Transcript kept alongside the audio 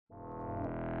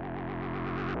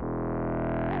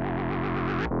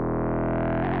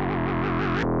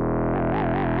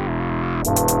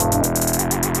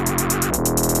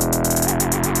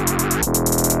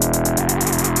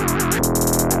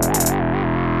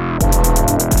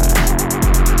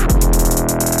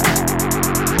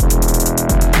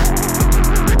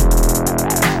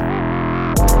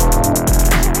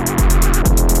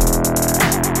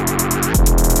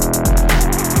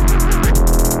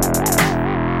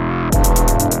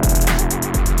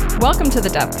Welcome to the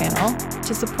Death Panel.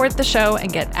 To support the show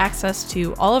and get access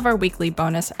to all of our weekly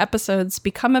bonus episodes,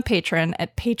 become a patron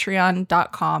at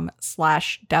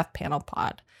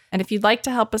patreon.com/deathpanelpod. And if you'd like to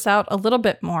help us out a little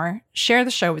bit more, share the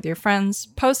show with your friends,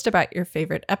 post about your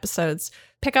favorite episodes,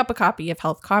 pick up a copy of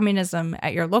Health Communism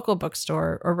at your local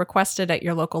bookstore or request it at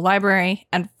your local library,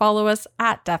 and follow us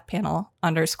at deathpanel_.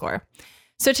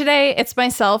 So today, it's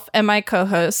myself and my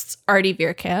co-hosts, Artie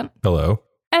Vierkant. Hello.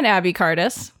 And Abby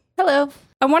Cardis. Hello.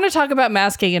 I want to talk about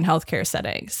masking in healthcare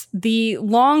settings. The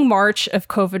long march of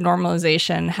COVID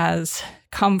normalization has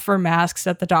come for masks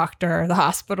at the doctor, the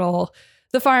hospital,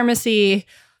 the pharmacy.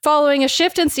 Following a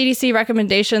shift in CDC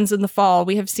recommendations in the fall,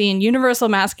 we have seen universal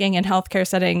masking in healthcare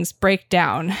settings break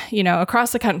down.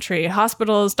 Across the country,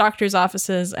 hospitals, doctors'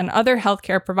 offices, and other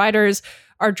healthcare providers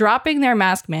are dropping their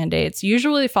mask mandates,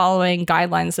 usually following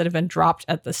guidelines that have been dropped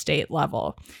at the state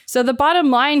level. So the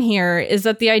bottom line here is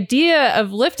that the idea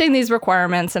of lifting these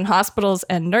requirements in hospitals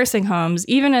and nursing homes,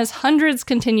 even as hundreds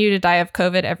continue to die of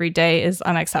COVID every day, is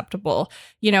unacceptable.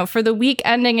 For the week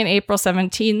ending in April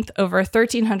 17th, over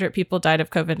 1,300 people died of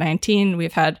COVID-19.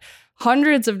 We've had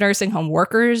hundreds of nursing home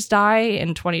workers die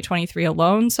in 2023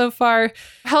 alone so far.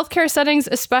 Healthcare settings,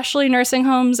 especially nursing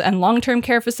homes and long-term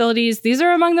care facilities, these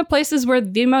are among the places where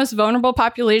the most vulnerable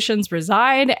populations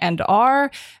reside and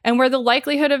are, and where the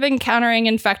likelihood of encountering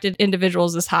infected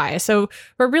individuals is high. So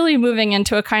we're really moving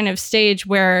into a kind of stage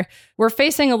where we're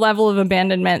facing a level of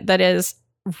abandonment that is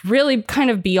really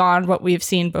kind of beyond what we've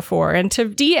seen before. And to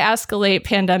de-escalate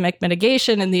pandemic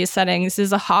mitigation in these settings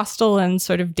is a hostile and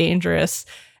sort of dangerous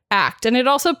act. And it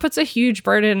also puts a huge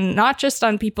burden, not just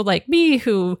on people like me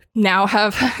who now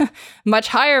have much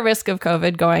higher risk of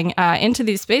COVID going into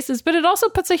these spaces, but it also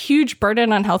puts a huge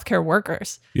burden on healthcare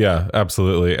workers. Yeah,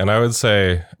 absolutely. And I would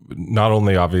say not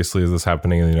only obviously is this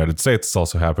happening in the United States, it's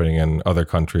also happening in other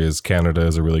countries. Canada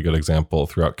is a really good example.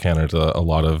 Throughout Canada, a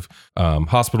lot of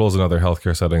hospitals and other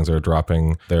healthcare settings are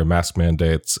dropping their mask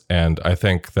mandates. And I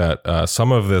think that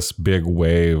some of this big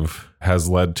wave has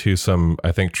led to some,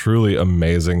 I think, truly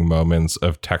amazing moments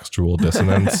of textual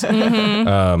dissonance.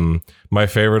 My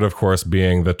favorite, of course,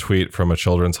 being the tweet from a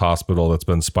children's hospital that's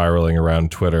been spiraling around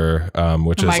Twitter,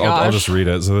 which is, I'll just read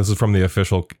it. So this is from the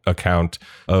official account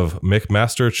of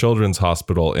McMaster Children's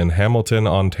Hospital in Hamilton,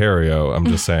 Ontario. I'm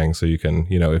just saying, so you can,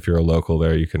 if you're a local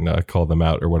there, you can call them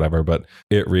out or whatever. But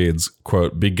it reads,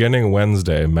 quote, "Beginning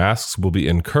Wednesday, masks will be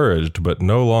encouraged, but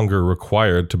no longer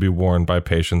required to be worn by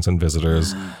patients and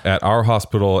visitors at our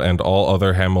hospital and all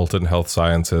other Hamilton Health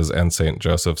Sciences and St.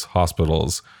 Joseph's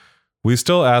hospitals. We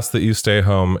still ask that you stay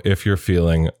home if you're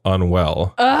feeling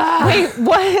unwell." Wait,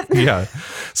 what? Yeah.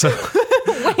 So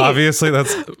obviously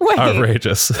that's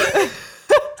outrageous.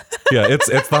 Yeah, it's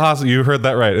the hospital. You heard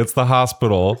that right. It's the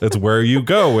hospital. It's where you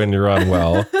go when you're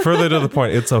unwell. Further to the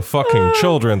point, it's a fucking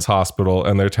children's hospital,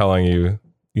 and they're telling you,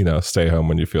 stay home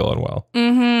when you feel unwell.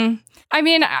 Mm-hmm. I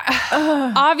mean,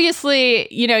 obviously,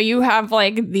 you have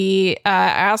like the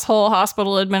asshole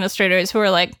hospital administrators who are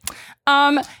like,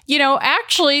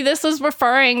 actually, this is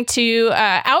referring to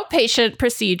outpatient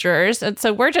procedures. And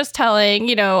so we're just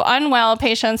telling, unwell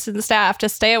patients and staff to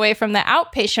stay away from the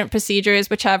outpatient procedures,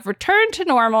 which have returned to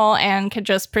normal and can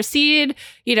just proceed,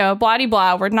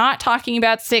 blah-de-blah. We're not talking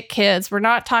about sick kids. We're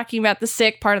not talking about the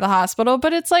sick part of the hospital,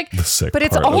 but it's like, it's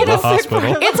all the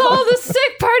hospital. It's all the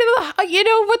sick part of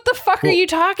the, what the fuck are you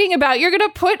talking about? You're going to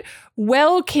put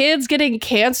well kids getting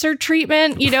cancer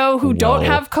treatment, who don't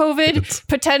have COVID,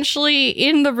 potentially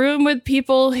in the room with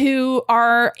people who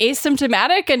are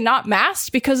asymptomatic and not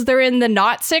masked because they're in the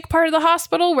not sick part of the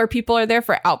hospital where people are there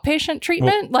for outpatient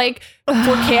treatment,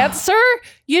 for cancer,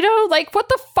 what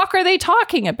the fuck are they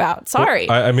talking about? Sorry.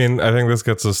 Well, I mean, I think this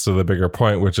gets us to the bigger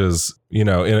point, which is, in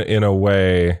a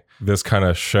way, this kind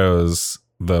of shows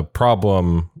the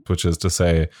problem, which is to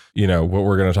say, what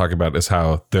we're going to talk about is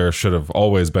how there should have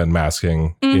always been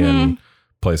masking in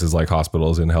places like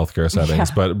hospitals, in healthcare settings.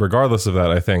 Yeah. But regardless of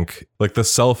that, I think the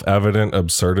self-evident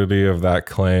absurdity of that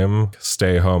claim,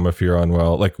 stay home if you're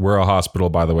unwell. We're a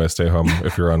hospital, by the way, stay home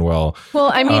if you're unwell.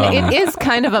 Well, I mean, it is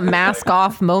kind of a mask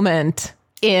off moment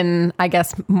in, I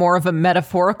guess, more of a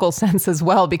metaphorical sense as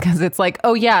well, because it's like,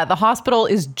 oh yeah, the hospital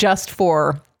is just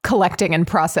for collecting and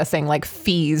processing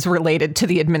fees related to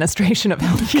the administration of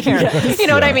healthcare. Yes. You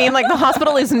know what I mean? The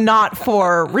hospital is not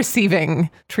for receiving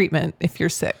treatment if you're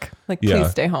sick. Please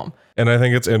stay home. And I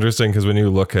think it's interesting because when you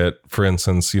look at, for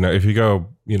instance, if you go,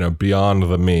 beyond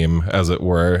the meme, as it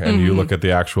were, and you look at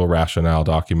the actual rationale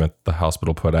document the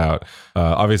hospital put out,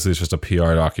 obviously it's just a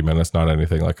PR document. It's not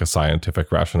anything like a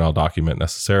scientific rationale document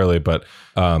necessarily. But,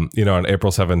 on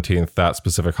April 17th, that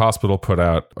specific hospital put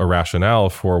out a rationale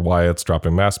for why it's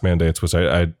dropping mask mandates, which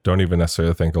I don't even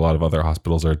necessarily think a lot of other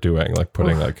hospitals are doing, like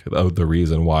putting the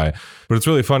reason why. But it's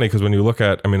really funny because when you look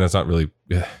at, it's not really...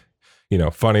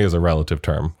 funny is a relative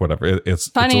term, whatever. It's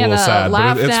funny, a little sad,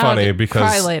 but it's funny because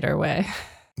cry later way.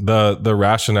 The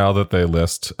rationale that they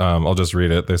list, I'll just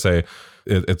read it. They say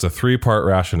it's a 3-part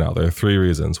rationale. There are 3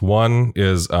 reasons. One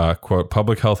is, quote,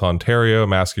 Public Health Ontario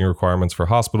masking requirements for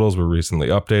hospitals were recently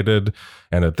updated.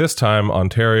 And at this time,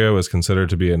 Ontario is considered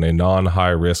to be in a non-high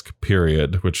risk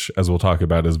period, which, as we'll talk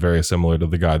about, is very similar to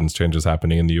the guidance changes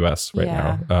happening in the US right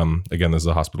now. Again, this is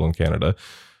a hospital in Canada.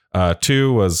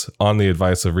 2 was on the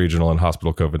advice of regional and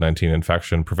hospital COVID-19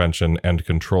 infection prevention and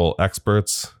control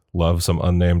experts. Love some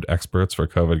unnamed experts for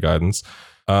COVID guidance.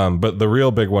 But the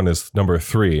real big one is number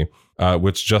 3,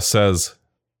 which just says,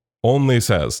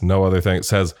 no other thing, it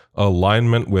says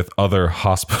alignment with other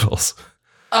hospitals.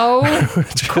 Oh,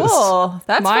 cool.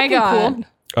 That's my God.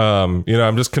 Cool.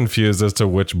 I'm just confused as to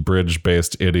which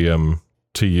bridge-based idiom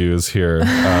to use here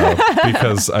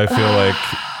because I feel like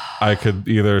I could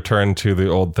either turn to the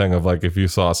old thing of like, if you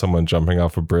saw someone jumping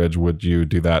off a bridge, would you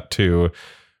do that too?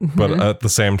 Mm-hmm. But at the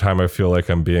same time, I feel like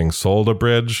I'm being sold a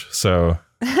bridge. So,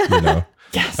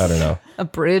 yes. I don't know. A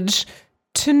bridge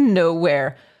to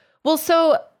nowhere. Well,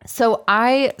 so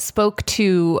I spoke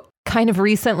to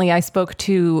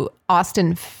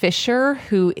Austin Fisher,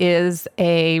 who is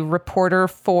a reporter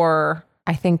for,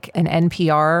 I think, an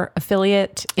NPR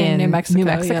affiliate in New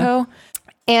Mexico. Yeah.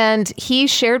 And he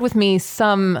shared with me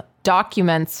some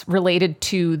documents related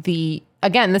to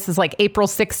again, this is like April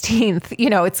 16th.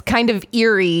 It's kind of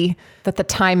eerie that the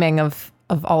timing of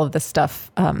all of this stuff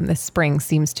this spring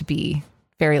seems to be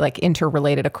very like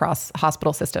interrelated across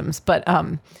hospital systems. But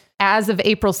as of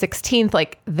April 16th,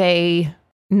 like they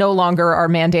no longer are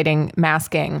mandating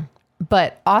masking.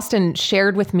 But Austin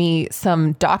shared with me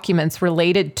some documents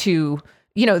related to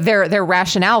their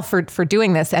rationale for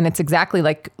doing this. And it's exactly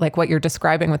like what you're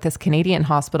describing with this Canadian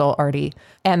hospital, Artie.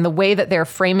 And the way that they're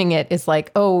framing it is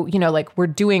like, like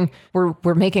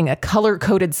we're making a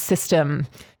color-coded system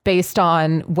based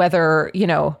on whether,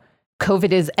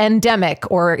 COVID is endemic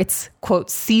or it's, quote,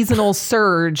 seasonal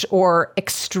surge or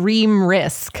extreme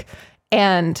risk.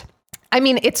 And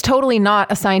it's totally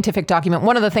not a scientific document.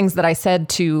 One of the things that I said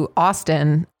to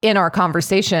Austin in our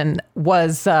conversation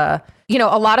was, a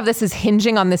lot of this is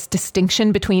hinging on this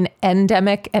distinction between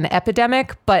endemic and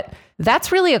epidemic, but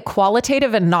that's really a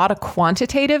qualitative and not a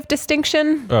quantitative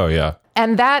distinction. Oh, yeah.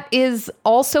 And that is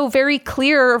also very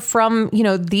clear from,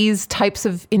 these types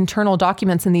of internal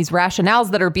documents and these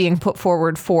rationales that are being put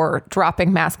forward for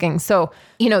dropping masking. So,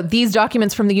 these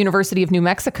documents from the University of New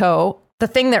Mexico, the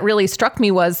thing that really struck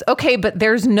me was, okay, but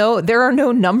there are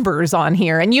no numbers on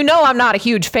here. And I'm not a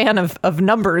huge fan of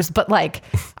numbers, but like,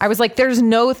 I was like, there's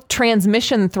no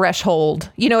transmission threshold.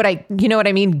 You know what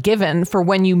I mean? Given for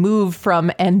when you move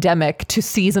from endemic to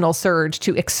seasonal surge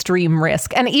to extreme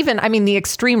risk. And even, the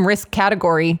extreme risk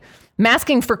category,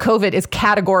 masking for COVID is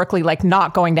categorically like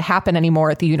not going to happen anymore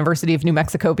at the University of New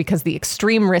Mexico because the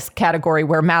extreme risk category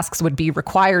where masks would be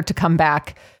required to come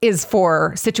back is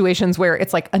for situations where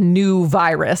it's like a new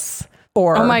virus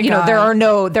or, there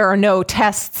are no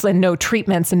tests and no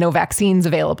treatments and no vaccines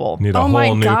available. Need a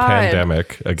whole new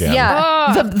pandemic again.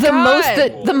 Yeah.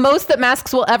 The most that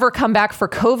masks will ever come back for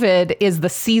COVID is the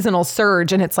seasonal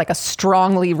surge. And it's like a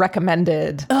strongly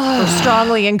recommended or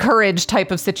strongly encouraged type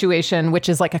of situation, which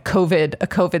is like a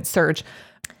COVID surge.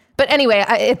 But anyway,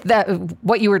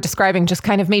 what you were describing just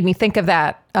kind of made me think of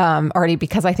that, Artie,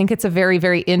 because I think it's a very,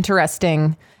 very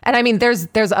interesting. And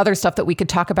there's other stuff that we could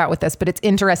talk about with this, but it's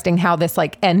interesting how this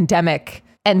like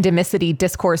endemicity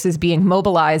discourse is being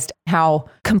mobilized, how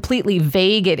completely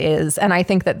vague it is. And I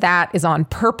think that is on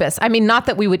purpose. Not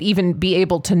that we would even be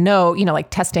able to know, like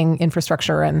testing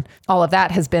infrastructure and all of that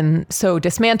has been so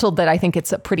dismantled that I think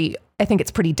it's pretty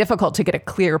difficult to get a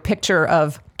clear picture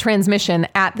of transmission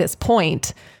at this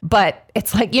point. But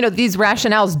it's like, these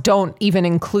rationales don't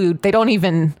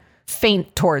even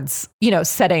faint towards,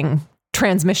 setting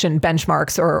transmission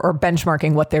benchmarks or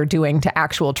benchmarking what they're doing to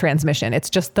actual transmission. It's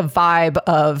just the vibe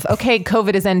of, okay,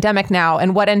 COVID is endemic now.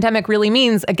 And what endemic really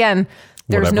means, again,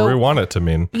 whatever we want it to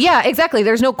mean. Yeah, exactly.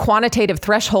 There's no quantitative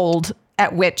threshold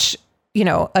at which,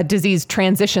 a disease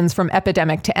transitions from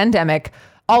epidemic to endemic.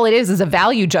 all it is a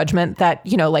value judgment that,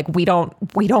 you know, like we don't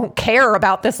care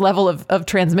about this level of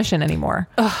transmission anymore.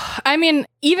 I mean,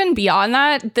 even beyond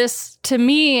that, this to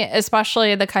me,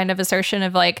 especially the kind of assertion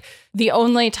of like the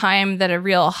only time that a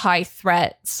real high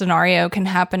threat scenario can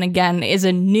happen again is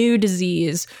a new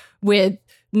disease with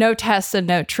no tests and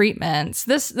no treatments.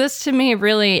 This to me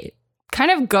really kind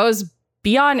of goes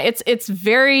beyond. It's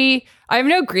very, I have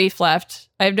no grief left.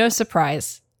 I have no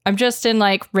surprise. I'm just in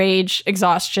like rage,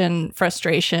 exhaustion,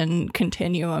 frustration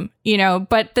continuum, you know,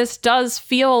 but this does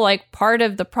feel like part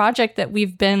of the project that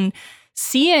we've been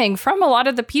seeing from a lot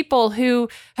of the people who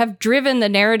have driven the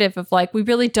narrative of like, we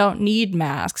really don't need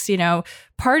masks. You know,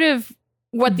 part of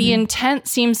what the intent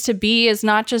seems to be is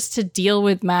not just to deal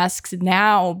with masks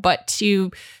now, but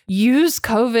to use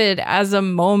COVID as a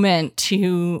moment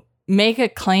to make a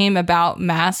claim about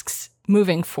masks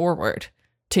moving forward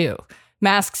too.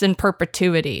 Masks in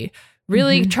perpetuity,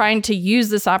 really trying to use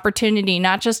this opportunity,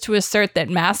 not just to assert that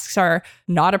masks are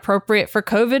not appropriate for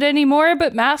COVID anymore,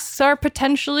 but masks are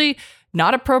potentially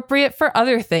not appropriate for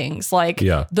other things like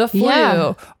the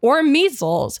flu or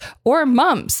measles or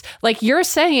mumps. Like you're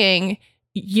saying,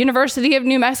 University of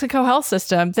New Mexico Health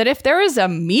System, that if there is a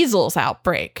measles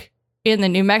outbreak in the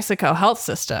New Mexico health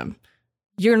system,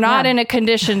 you're not in a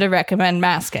condition to recommend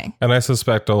masking. And I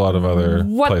suspect a lot of other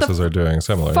places are doing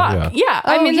similar. Fuck? Yeah.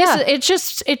 I mean, it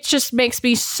just makes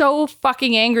me so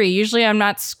fucking angry. Usually I'm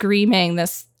not screaming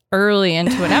this early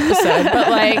into an episode, but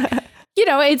like, you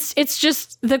know, it's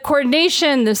just the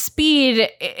coordination, the speed,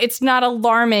 it's not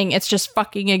alarming. It's just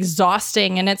fucking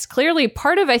exhausting. And it's clearly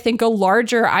part of, I think, a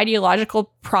larger ideological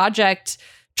project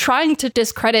trying to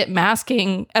discredit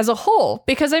masking as a whole.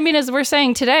 Because, I mean, as we're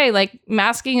saying today, like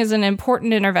masking is an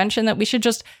important intervention that we should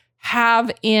just have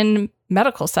in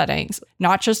medical settings,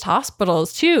 not just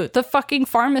hospitals too. The fucking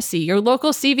pharmacy, your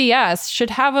local CVS should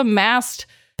have a masked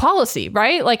policy,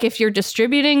 right? Like if you're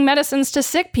distributing medicines to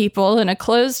sick people in a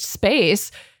closed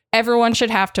space, everyone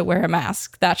should have to wear a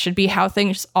mask. That should be how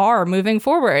things are moving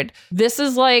forward. This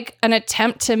is like an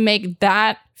attempt to make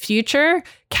that future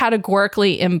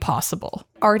categorically impossible.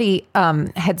 Artie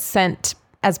had sent,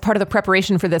 as part of the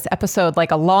preparation for this episode,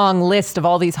 like a long list of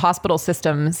all these hospital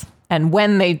systems and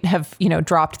when they have, you know,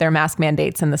 dropped their mask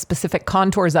mandates and the specific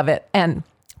contours of it. And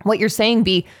what you're saying,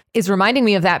 B, is reminding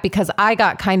me of that because I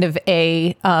got kind of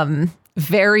a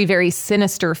very, very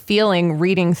sinister feeling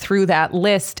reading through that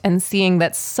list and seeing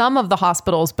that some of the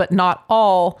hospitals, but not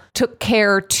all, took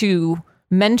care to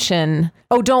mention,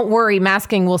 oh, don't worry,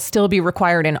 masking will still be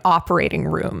required in operating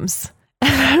rooms.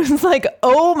 I was like,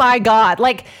 oh my God,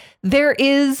 like there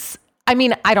is, I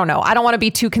mean, I don't know. I don't want to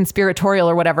be too conspiratorial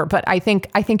or whatever, but I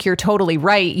think you're totally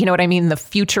right. You know what I mean? The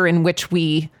future in which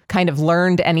we kind of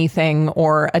learned anything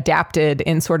or adapted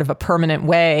in sort of a permanent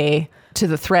way to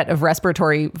the threat of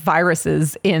respiratory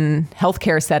viruses in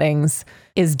healthcare settings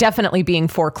is definitely being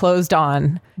foreclosed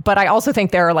on. But I also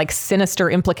think there are like sinister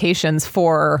implications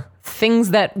for things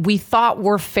that we thought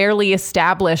were fairly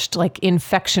established, like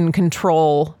infection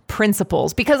control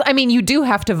principles. Because, I mean, you do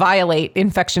have to violate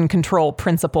infection control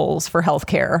principles for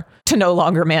healthcare to no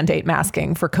longer mandate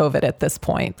masking for COVID at this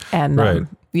point. And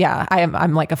yeah,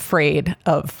 I'm like afraid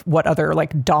of what other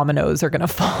like dominoes are going to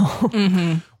fall.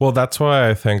 Well, that's why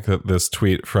I think that this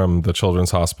tweet from the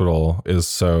Children's Hospital is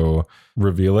so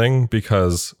revealing,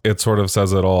 because it sort of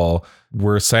says it all.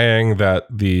 We're saying that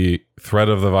the threat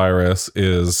of the virus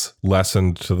is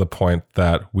lessened to the point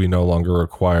that we no longer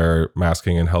require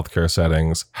masking in healthcare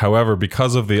settings. However,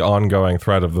 because of the ongoing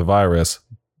threat of the virus,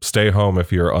 stay home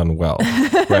if you're unwell,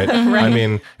 right? I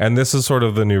mean, and this is sort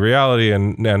of the new reality.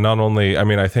 And not only, I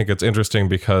mean, I think it's interesting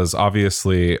because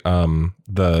obviously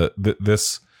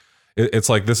it's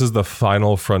like this is the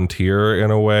final frontier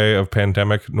in a way of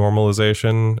pandemic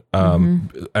normalization.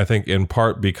 I think in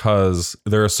part because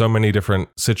there are so many different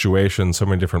situations, so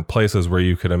many different places where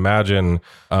you could imagine,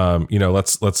 you know,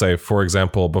 let's say, for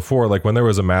example, before, like when there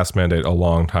was a mask mandate a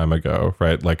long time ago,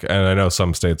 right? Like, and I know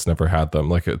some states never had them,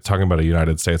 like talking about a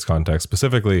United States context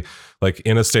specifically, like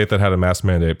in a state that had a mask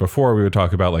mandate before, we would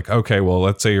talk about like, okay, well,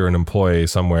 let's say you're an employee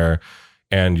somewhere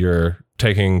and you're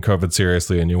taking COVID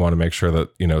seriously and you want to make sure that,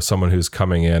 you know, someone who's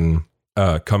coming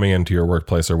into your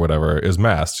workplace or whatever is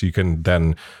masked. You can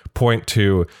then point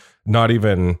to not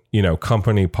even, you know,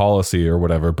 company policy or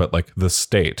whatever, but like the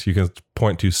state. You can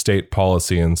point to state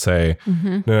policy and say,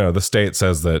 no, the state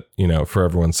says that, you know, for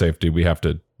everyone's safety, we have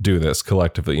to do this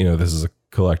collectively. You know, this is a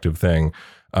collective thing.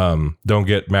 Don't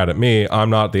get mad at me. I'm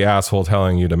not the asshole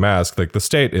telling you to mask. Like the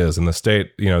state is, and the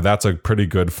state, that's a pretty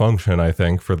good function, I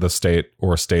think, for the state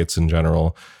or states in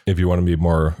general. If you want to be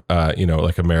more,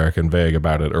 like American vague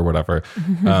about it or whatever,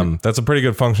 that's a pretty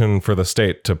good function for the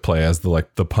state to play as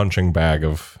the punching bag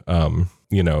of,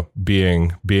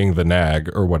 being the nag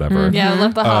or whatever. Yeah,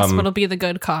 let the hospital be the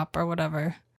good cop or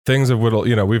whatever. Things have whittled,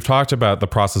 we've talked about the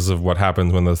process of what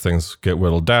happens when those things get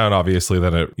whittled down. Obviously,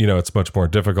 then it's much more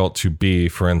difficult to be,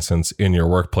 for instance, in your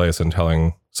workplace and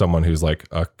telling someone who's like,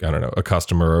 a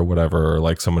customer or whatever, or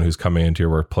like someone who's coming into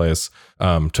your workplace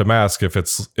to mask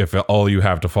if all you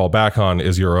have to fall back on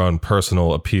is your own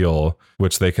personal appeal,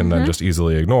 which they can then just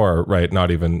easily ignore, right?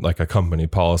 Not even like a company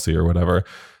policy or whatever.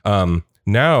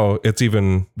 Now there's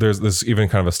even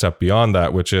kind of a step beyond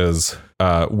that, which is,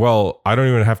 I don't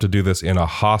even have to do this in a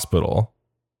hospital.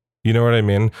 You know what I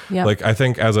mean? Yep. Like, I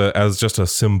think as just a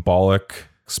symbolic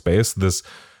space,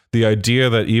 the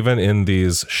idea that even in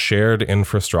these shared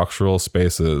infrastructural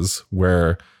spaces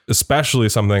where, especially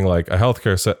something like a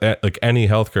healthcare like any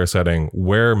healthcare setting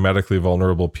where medically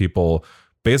vulnerable people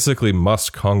basically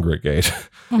must congregate.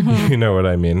 You know what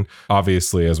I mean?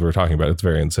 Obviously, as we're talking about, it's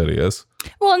very insidious.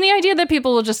 Well, and the idea that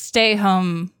people will just stay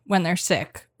home when they're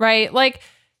sick, right? Like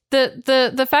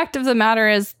the fact of the matter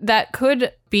is that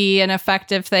could be an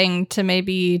effective thing to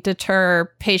maybe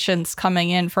deter patients coming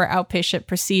in for outpatient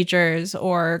procedures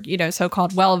or,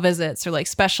 so-called well visits or like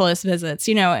specialist visits,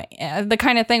 the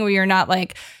kind of thing where you're not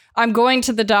like, I'm going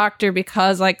to the doctor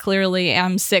because I clearly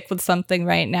am sick with something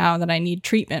right now that I need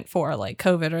treatment for, like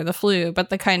COVID or the flu, but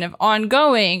the kind of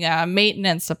ongoing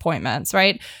maintenance appointments,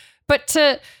 right? But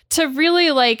to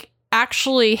really like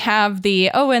actually have the,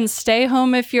 and stay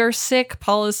home if you're sick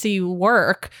policy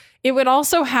work, it would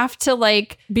also have to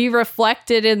like be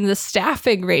reflected in the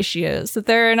staffing ratios, that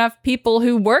there are enough people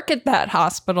who work at that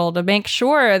hospital to make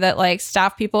sure that like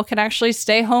staff people can actually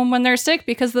stay home when they're sick,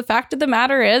 because the fact of the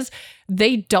matter is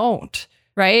they don't,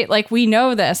 right? Like we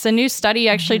know this. A new study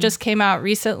actually just came out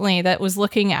recently that was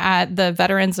looking at the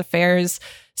Veterans Affairs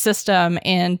system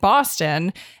in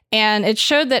Boston. And it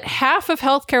showed that half of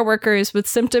healthcare workers with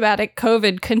symptomatic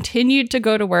COVID continued to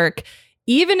go to work,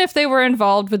 even if they were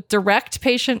involved with direct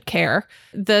patient care.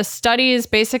 The studies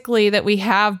basically that we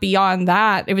have beyond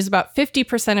that, it was about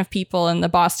 50% of people in the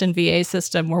Boston VA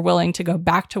system were willing to go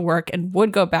back to work and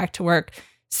would go back to work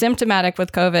symptomatic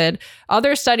with COVID.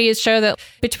 Other studies show that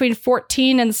between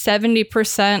 14 and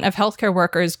 70% of healthcare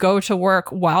workers go to work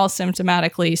while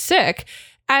symptomatically sick.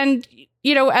 And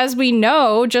as we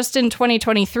know, just in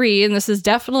 2023, and this is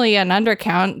definitely an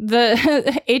undercount,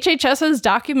 the HHS has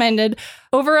documented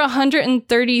over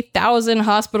 130,000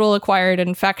 hospital-acquired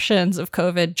infections of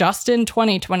COVID just in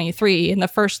 2023 in the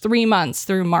first 3 months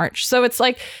through March. So it's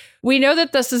like, we know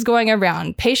that this is going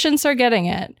around. Patients are getting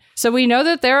it. So we know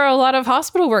that there are a lot of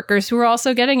hospital workers who are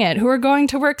also getting it, who are going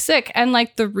to work sick. And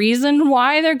like the reason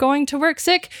why they're going to work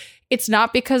sick, it's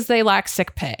not because they lack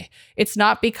sick pay. It's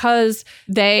not because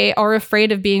they are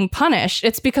afraid of being punished.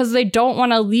 It's because they don't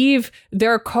want to leave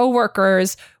their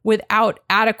coworkers without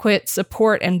adequate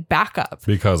support and backup.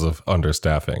 Because of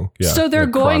understaffing. Yeah. So they're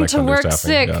going to work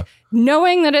sick,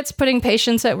 knowing that it's putting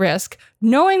patients at risk,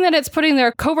 knowing that it's putting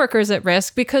their coworkers at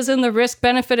risk, because in the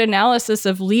risk-benefit analysis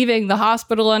of leaving the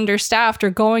hospital understaffed or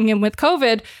going in with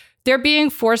COVID, they're being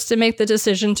forced to make the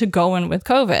decision to go in with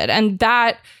COVID. And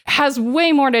that has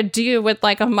way more to do with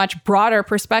like a much broader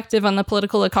perspective on the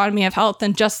political economy of health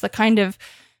than just the kind of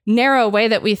narrow way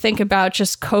that we think about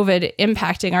just COVID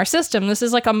impacting our system. This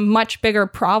is like a much bigger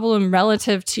problem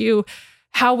relative to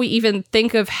how we even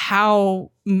think of how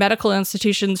medical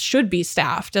institutions should be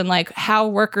staffed and like how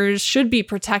workers should be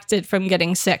protected from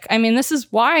getting sick. I mean, this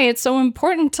is why it's so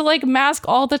important to like mask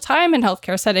all the time in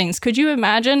healthcare settings. Could you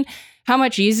imagine how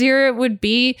much easier it would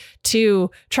be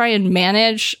to try and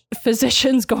manage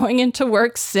physicians going into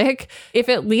work sick if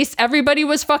at least everybody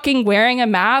was fucking wearing a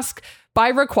mask by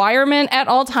requirement at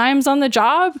all times on the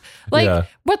job? Like,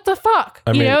 what the fuck?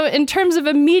 I mean, in terms of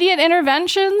immediate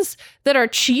interventions that are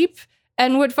cheap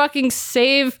and would fucking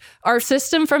save our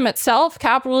system from itself,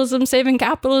 capitalism saving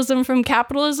capitalism from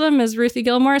capitalism, as Ruthie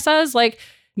Gilmore says, like,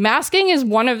 masking is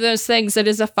one of those things that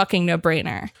is a fucking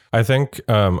no-brainer. I think,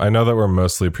 I know that we're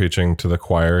mostly preaching to the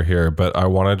choir here, but I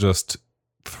want to just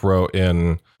throw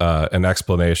in an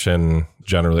explanation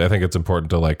generally. I think it's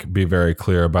important to like be very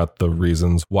clear about the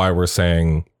reasons why we're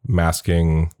saying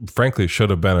masking, frankly, should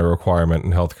have been a requirement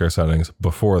in healthcare settings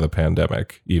before the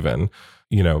pandemic even.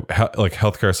 Like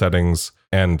healthcare settings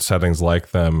and settings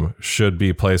like them should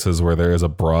be places where there is a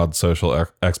broad social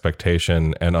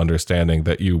expectation and understanding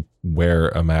that you wear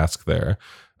a mask there.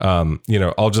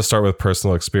 I'll just start with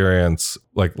personal experience.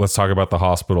 Like, let's talk about the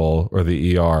hospital or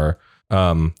the ER.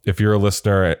 If you're a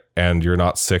listener and you're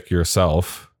not sick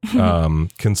yourself,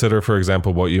 consider, for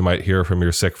example, what you might hear from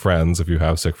your sick friends, if you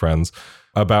have sick friends,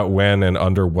 about when and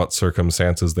under what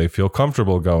circumstances they feel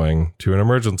comfortable going to an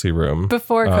emergency room.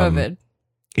 Before COVID.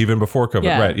 Even before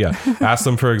COVID, right? Yeah. Ask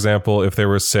them, for example, if they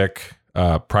were sick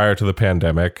prior to the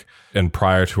pandemic and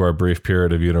prior to our brief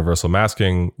period of universal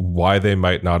masking, why they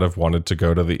might not have wanted to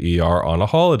go to the ER on a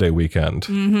holiday weekend,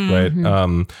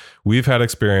 right? We've had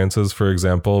experiences, for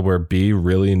example, where B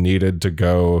really needed to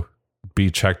go be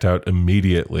checked out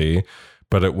immediately,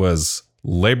 but it was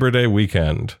Labor Day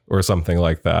weekend or something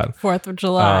like that. 4th of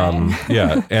July.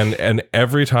 Yeah. And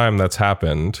every time that's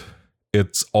happened,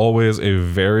 it's always a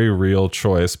very real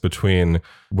choice between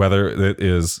whether it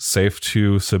is safe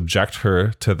to subject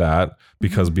her to that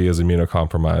because B is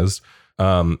immunocompromised,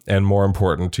 and more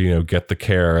important to, get the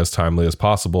care as timely as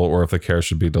possible, or if the care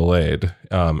should be delayed.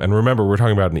 And remember, we're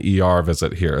talking about an ER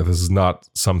visit here. This is not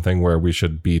something where we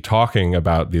should be talking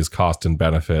about these cost and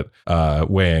benefit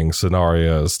weighing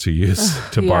scenarios, to use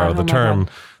to borrow the term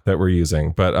that we're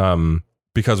using. But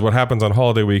because what happens on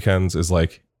holiday weekends is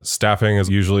like, staffing is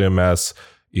usually a mess.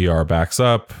 ER backs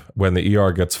up. When the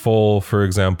ER gets full, for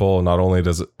example, not only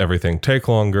does everything take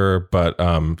longer, but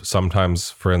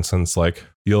sometimes, for instance, like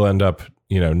you'll end up,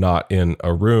 not in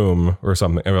a room or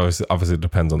something. Obviously, it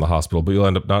depends on the hospital, but you'll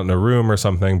end up not in a room or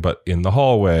something, but in the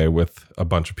hallway with a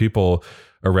bunch of people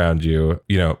around you,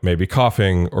 maybe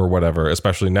coughing or whatever,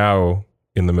 especially now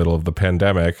in the middle of the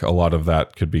pandemic. A lot of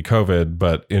that could be COVID,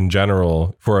 but in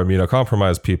general, for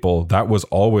immunocompromised people, that was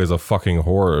always a fucking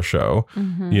horror show.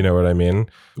 You know what I mean?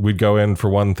 We'd go in for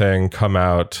one thing, come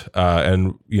out,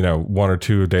 and 1 or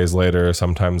 2 days later,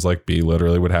 sometimes like B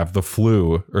literally would have the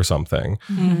flu or something.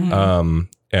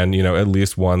 And, at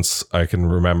least once I can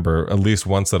remember, at least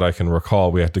once that I can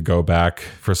recall, we had to go back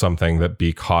for something that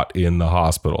B caught in the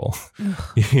hospital.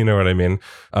 You know what I mean?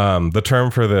 The term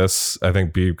for this, I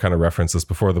think B kind of referenced this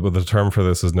before, but the term for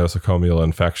this is nosocomial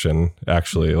infection,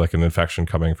 actually, like an infection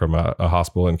coming from a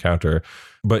hospital encounter.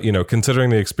 But, considering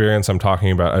the experience I'm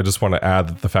talking about, I just want to add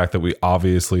that the fact that we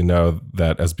obviously know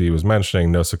that, as B was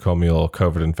mentioning, nosocomial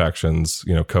COVID infections,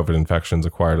 COVID infections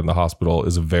acquired in the hospital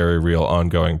is a very real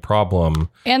ongoing problem.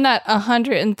 And that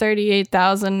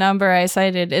 138,000 number I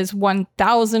cited is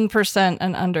 1,000%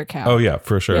 an undercount. Oh, yeah,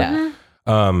 for sure. Yeah.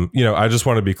 I just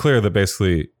want to be clear that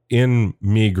basically in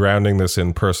me grounding this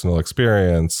in personal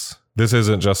experience, this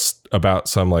isn't just about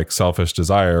some like selfish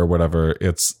desire or whatever.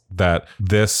 It's that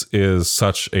this is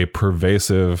such a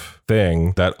pervasive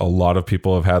thing that a lot of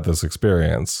people have had this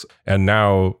experience. And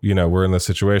now, we're in this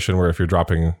situation where if you're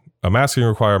dropping a masking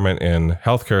requirement in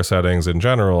healthcare settings in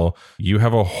general, you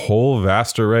have a whole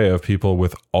vast array of people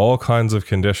with all kinds of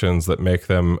conditions that make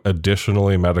them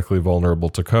additionally medically vulnerable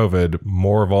to COVID,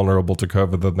 more vulnerable to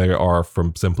COVID than they are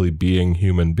from simply being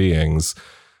human beings.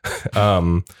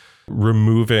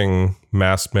 Removing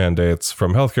mask mandates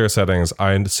from healthcare settings,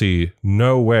 I see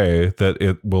no way that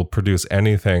it will produce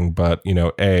anything but,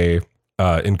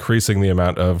 increasing the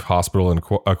amount of hospital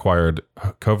acquired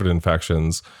COVID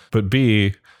infections, but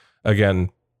B, again,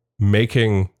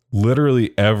 making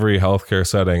literally every healthcare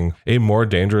setting a more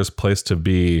dangerous place to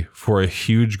be for a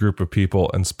huge group of people,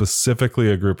 and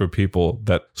specifically a group of people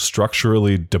that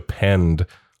structurally depend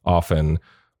often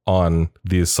on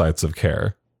these sites of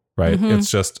care. Right. It's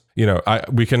just,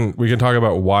 we can talk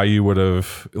about why you would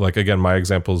have, like, again, my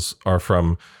examples are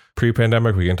from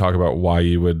pre-pandemic. We can talk about why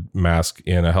you would mask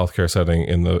in a healthcare setting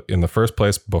in the first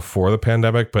place before the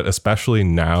pandemic, but especially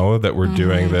now that we're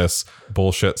doing this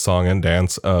bullshit song and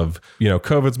dance of,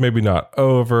 COVID's maybe not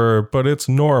over, but it's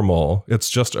normal.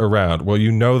 It's just around. Well,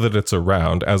 that it's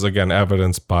around, as again,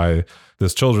 evidenced by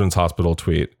this children's hospital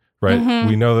tweet. Right.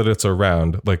 We know that it's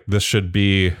around. Like, this should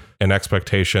be an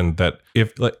expectation that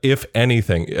if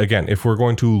anything, again, if we're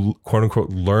going to quote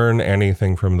unquote learn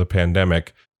anything from the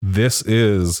pandemic, this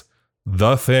is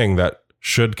the thing that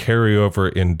should carry over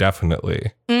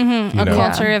indefinitely. A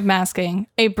culture of masking,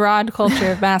 a broad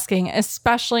culture of masking,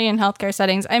 especially in healthcare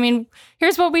settings. I mean,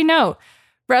 here's what we know.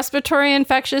 Respiratory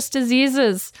infectious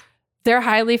diseases, they're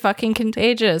highly fucking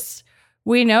contagious.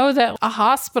 We know that a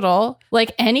hospital,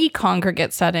 like any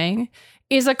congregate setting,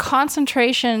 is a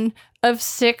concentration of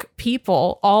sick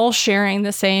people all sharing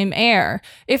the same air.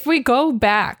 If we go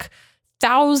back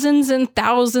thousands and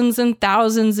thousands and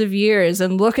thousands of years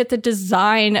and look at the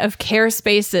design of care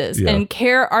spaces and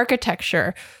care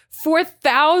architecture, for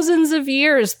thousands of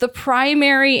years, the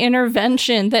primary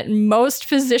intervention that most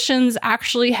physicians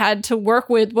actually had to work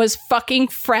with was fucking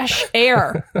fresh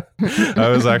air.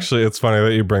 It's funny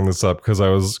that you bring this up, because I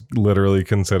was literally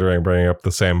considering bringing up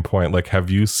the same point. Like, have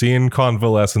you seen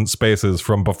convalescent spaces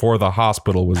from before the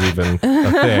hospital was even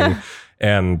a thing?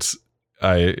 And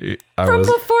I from was,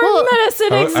 before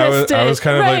medicine existed. I was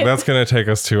kind of like, that's going to take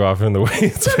us too often in the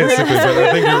weeds, basically. But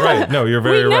I think you're right. No, you're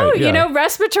very right. Yeah. You know,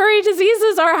 respiratory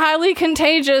diseases are highly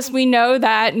contagious. We know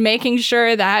that making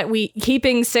sure that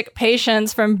keeping sick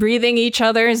patients from breathing each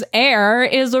other's air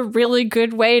is a really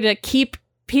good way to keep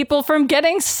people from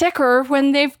getting sicker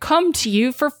when they've come to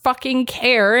you for fucking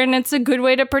care. And it's a good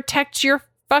way to protect your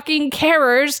fucking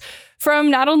carers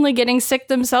from not only getting sick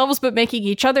themselves, but making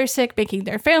each other sick, making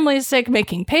their families sick,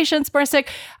 making patients more sick.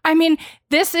 I mean,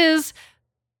 this is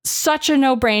such a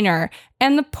no-brainer.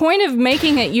 And the point of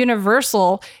making it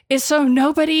universal is so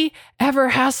nobody ever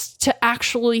has to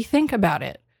actually think about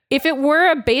it. If it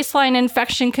were a baseline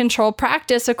infection control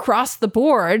practice across the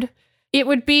board, it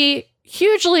would be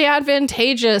hugely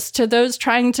advantageous to those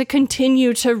trying to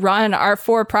continue to run our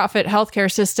for-profit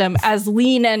healthcare system as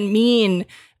lean and mean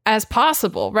as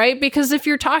possible, right? Because if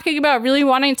you're talking about really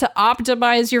wanting to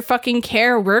optimize your fucking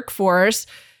care workforce,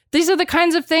 these are the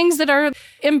kinds of things that are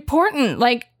important,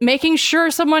 like making sure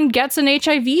someone gets an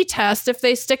HIV test if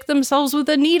they stick themselves with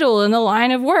a needle in the line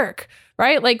of work,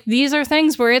 right? Like, these are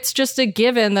things where it's just a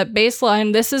given that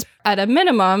baseline, this is at a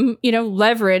minimum, you know,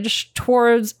 leverage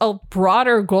towards a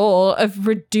broader goal of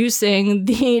reducing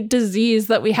the disease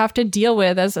that we have to deal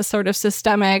with as a sort of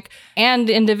systemic and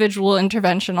individual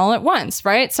intervention all at once,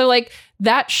 right? So like,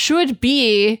 that should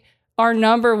be our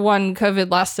number one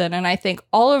COVID lesson. And I think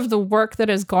all of the work that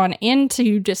has gone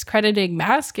into discrediting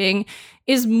masking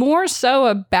is more so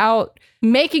about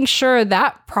making sure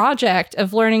that project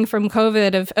of learning from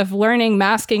COVID, of learning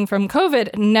masking from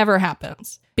COVID, never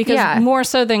happens. Because more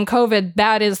so than COVID,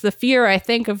 that is the fear, I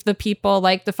think, of the people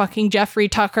like the fucking Jeffrey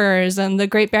Tuckers and the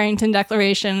Great Barrington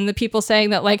Declaration, and the people saying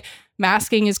that like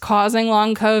masking is causing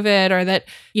long COVID, or that,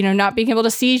 you know, not being able to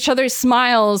see each other's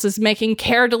smiles is making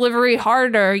care delivery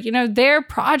harder. You know, their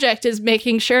project is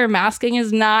making sure masking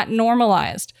is not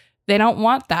normalized. They don't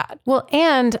want that. Well,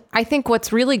 and I think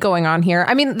what's really going on here,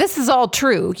 I mean, this is all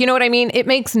true. You know what I mean? It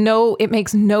makes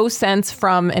no sense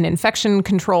from an infection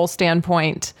control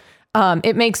standpoint.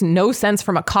 It makes no sense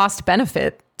from a cost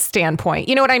benefit standpoint.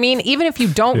 You know what I mean? Even if you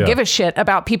don't give a shit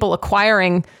about people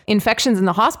acquiring infections in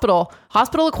the hospital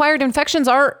acquired infections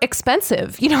are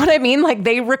expensive. You know what I mean? Like,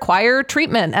 they require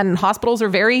treatment, and hospitals are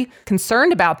very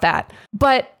concerned about that.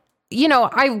 But, you know,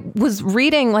 I was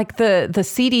reading like the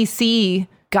CDC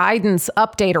guidance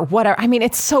update or whatever. I mean,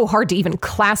 it's so hard to even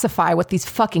classify what these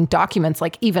fucking documents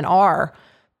like even are.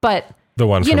 But the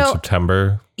one from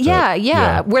September.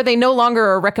 Yeah. Where they no longer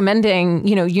are recommending,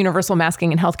 you know, universal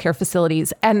masking in healthcare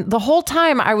facilities. And the whole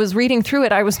time I was reading through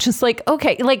it, I was just like,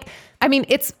 okay, like, I mean,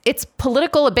 it's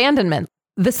political abandonment.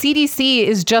 The CDC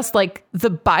is just like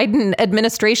the Biden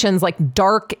administration's like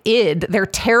dark id. They're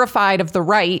terrified of the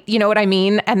right. You know what I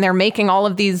mean? And they're making all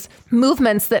of these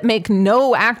movements that make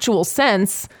no actual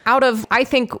sense out of, I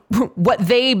think, what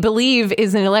they believe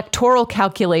is an electoral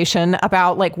calculation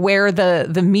about like where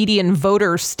the median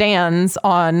voter stands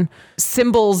on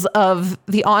symbols of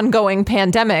the ongoing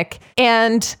pandemic.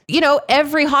 And, you know,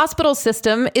 every hospital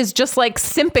system is just like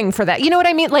simping for that. You know what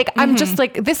I mean? Like, I'm just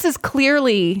like, this is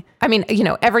clearly, I mean, you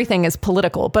know, everything is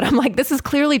political, but I'm like, this is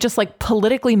clearly just like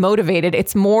politically motivated.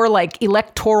 It's more like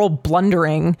electoral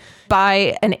blundering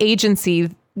by an agency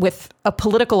with a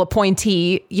political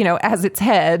appointee, you know, as its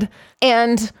head.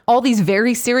 And all these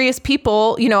very serious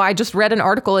people, you know, I just read an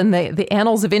article in the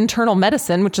Annals of Internal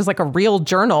Medicine, which is like a real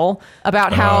journal,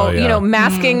 about how, you know,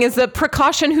 masking is a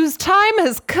precaution whose time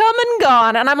has come and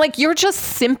gone. And I'm like, you're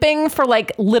just simping for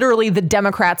like literally the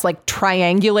Democrats, like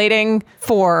triangulating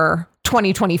for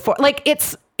 2024. Like,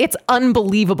 it's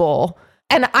unbelievable.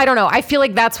 And I don't know, I feel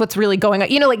like that's what's really going on.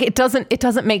 You know, like it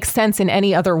doesn't make sense in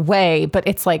any other way, but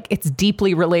it's like, it's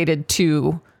deeply related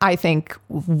to, I think,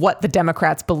 what the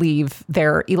Democrats believe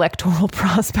their electoral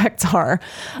prospects are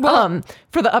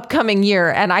for the upcoming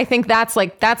year. And I think that's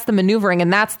the maneuvering,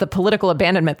 and that's the political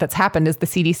abandonment that's happened, is the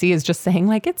CDC is just saying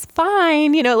like, it's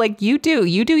fine, you know, like you do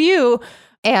you.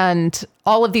 And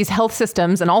all of these health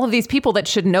systems and all of these people that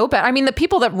should know better. I mean, the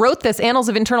people that wrote this Annals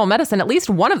of Internal Medicine, at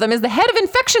least one of them is the head of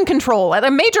infection control at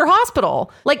a major hospital.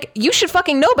 Like, you should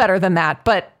fucking know better than that.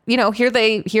 But, you know, here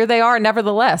they are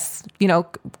nevertheless, you know,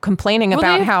 complaining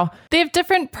about how they have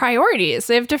different priorities.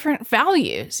 They have different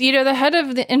values. You know, the head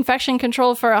of the infection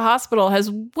control for a hospital has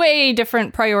way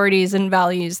different priorities and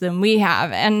values than we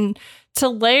have. And to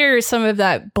layer some of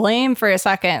that blame for a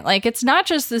second, like, it's not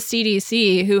just the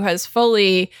CDC who has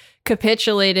fully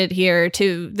capitulated here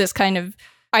to this kind of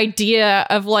idea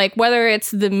of, like, whether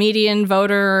it's the median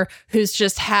voter who's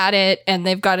just had it and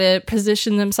they've got to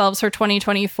position themselves for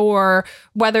 2024,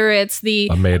 whether it's a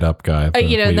made up guy,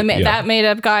 that made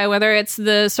up guy, whether it's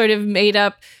the sort of made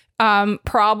up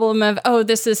problem of, oh,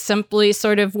 this is simply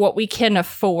sort of what we can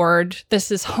afford. This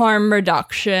is harm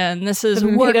reduction. This is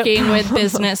working with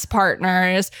business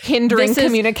partners. Hindering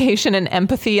communication and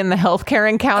empathy in the healthcare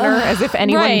encounter, as if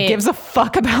anyone gives a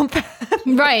fuck about that.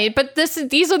 Right. But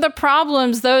these are the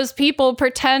problems those people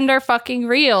pretend are fucking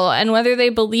real. And whether they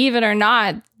believe it or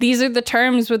not, these are the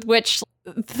terms with which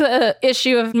the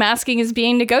issue of masking is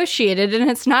being negotiated. And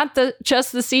it's not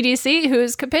just the CDC who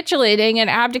is capitulating and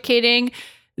abdicating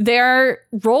their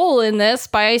role in this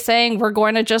by saying we're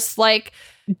going to just, like,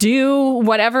 do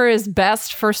whatever is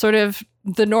best for sort of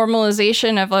the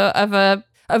normalization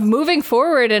of moving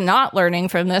forward and not learning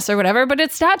from this or whatever. But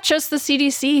it's not just the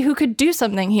CDC who could do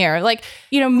something here. Like,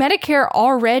 you know, Medicare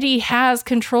already has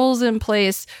controls in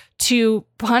place to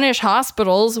punish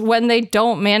hospitals when they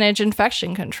don't manage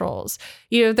infection controls.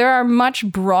 You know, there are much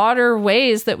broader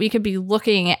ways that we could be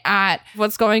looking at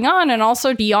what's going on, and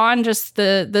also beyond just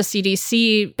the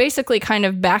CDC basically kind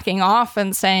of backing off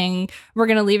and saying we're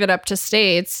going to leave it up to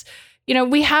states. You know,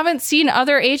 we haven't seen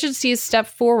other agencies step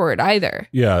forward either.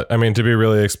 Yeah, I mean, to be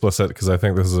really explicit, because I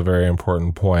think this is a very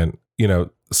important point, you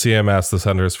know, CMS, the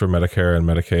Centers for Medicare and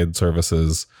Medicaid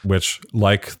Services, which,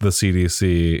 like the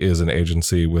CDC, is an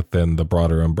agency within the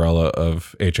broader umbrella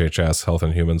of HHS, Health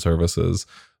and Human Services.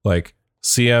 Like,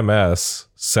 CMS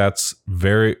sets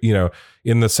very, you know,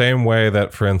 in the same way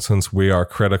that, for instance, we are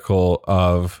critical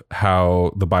of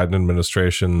how the Biden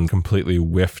administration completely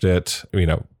whiffed it, you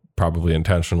know, probably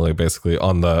intentionally, basically,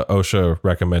 on the OSHA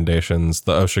recommendations,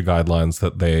 the OSHA guidelines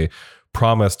that they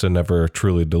promised and never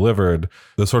truly delivered,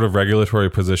 the sort of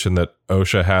regulatory position that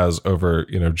OSHA has over,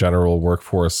 you know, general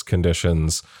workforce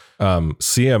conditions.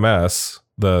 CMS,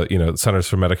 the, you know, Centers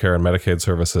for Medicare and Medicaid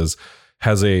Services,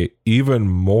 has a even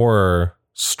more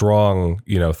strong,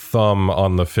 you know, thumb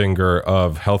on the finger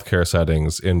of healthcare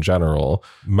settings in general,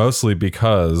 mostly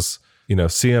because, you know,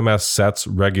 CMS sets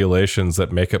regulations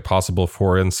that make it possible,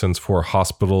 for instance, for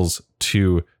hospitals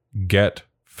to get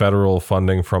federal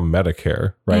funding from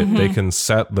Medicare, right? Mm-hmm. They can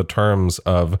set the terms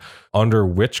of under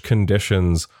which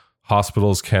conditions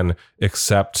hospitals can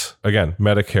accept, again,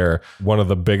 Medicare, one of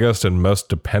the biggest and most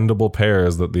dependable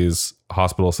payers that these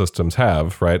hospital systems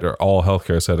have, right? Or all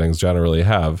healthcare settings generally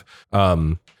have.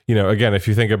 You know, again, if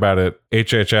you think about it,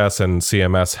 HHS and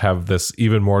CMS have this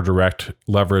even more direct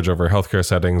leverage over healthcare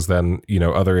settings than, you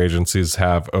know, other agencies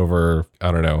have over,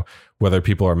 I don't know, whether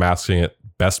people are masking at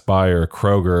Best Buy or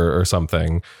Kroger or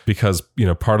something, because, you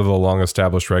know, part of the long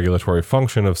established regulatory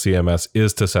function of CMS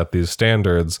is to set these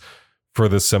standards for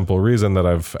this simple reason that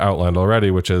I've outlined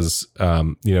already, which is,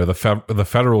 you know, the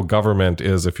federal government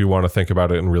is, if you want to think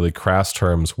about it in really crass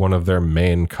terms, one of their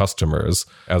main customers,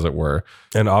 as it were.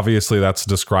 And obviously that's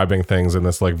describing things in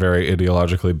this, like, very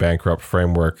ideologically bankrupt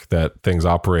framework that things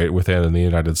operate within in the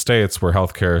United States, where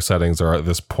healthcare settings are at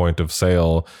this point of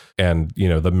sale. And, you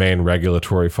know, the main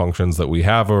regulatory functions that we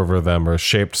have over them are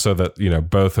shaped so that, you know,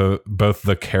 both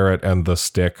the carrot and the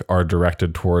stick are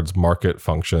directed towards market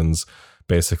functions,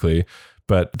 basically.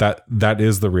 But that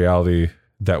is the reality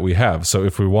that we have. So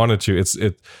if we wanted to,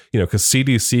 you know, because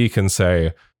CDC can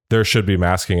say there should be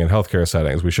masking in healthcare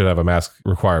settings. We should have a mask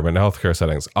requirement in healthcare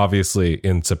settings. Obviously,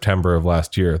 in September of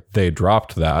last year, they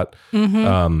dropped that.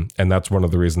 Mm-hmm. And that's one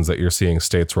of the reasons that you're seeing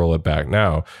states roll it back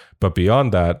now. But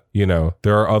beyond that, you know,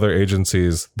 there are other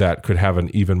agencies that could have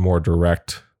an even more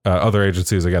direct other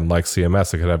agencies, again, like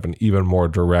CMS, that could have an even more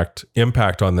direct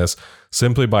impact on this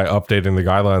simply by updating the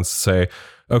guidelines to say,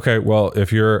 okay, well,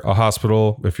 if you're a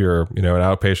hospital, if you're, you know, an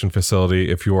outpatient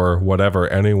facility, if you're whatever,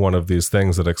 any one of these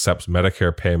things that accepts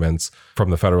Medicare payments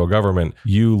from the federal government,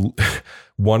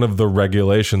 one of the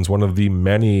regulations, one of the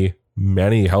many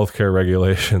healthcare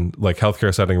regulation, like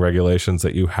healthcare setting regulations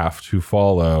that you have to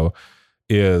follow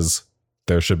is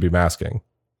there should be masking.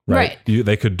 Right.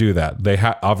 They could do that. They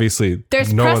obviously,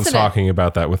 there's no precedent. One's talking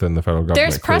about that within the federal government.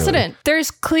 There's precedent. Clearly.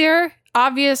 There's clear,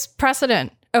 obvious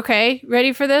precedent. Okay,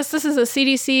 ready for this? This is a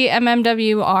CDC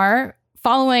MMWR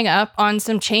following up on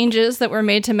some changes that were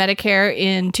made to Medicare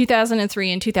in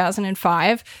 2003 and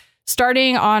 2005.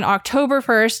 Starting on October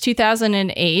 1st,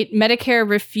 2008, Medicare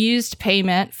refused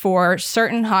payment for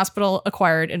certain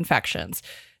hospital-acquired infections.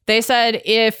 They said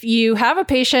if you have a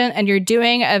patient and you're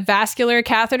doing a vascular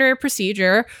catheter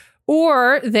procedure,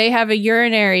 or they have a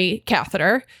urinary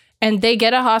catheter and they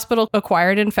get a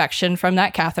hospital-acquired infection from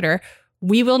that catheter,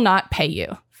 we will not pay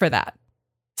you for that.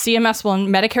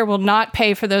 Medicare will not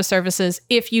pay for those services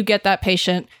if you get that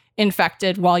patient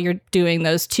infected while you're doing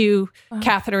those two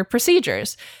catheter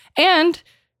procedures. And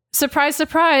surprise,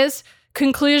 surprise,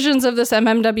 conclusions of this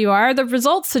MMWR, the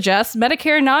results suggest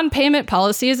Medicare non-payment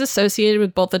policy is associated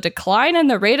with both a decline in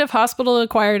the rate of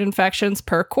hospital-acquired infections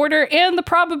per quarter and the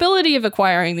probability of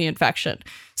acquiring the infection.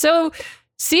 So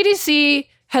CDC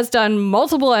has done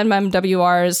multiple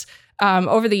MMWRs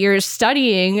over the years,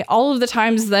 studying all of the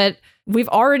times that we've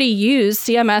already used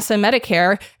CMS and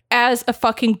Medicare as a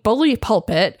fucking bully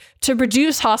pulpit to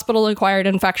reduce hospital-acquired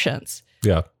infections.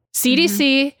 Yeah.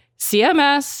 CDC,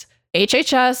 CMS,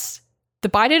 HHS, the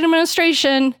Biden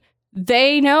administration,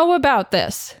 they know about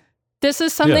this. This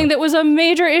is something that was a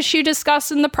major issue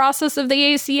discussed in the process of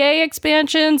the ACA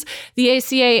expansions, the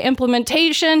ACA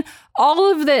implementation.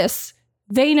 All of this,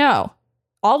 they know.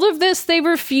 All of this, they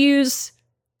refuse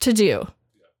to do.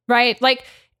 Right?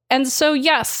 And so,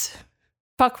 yes,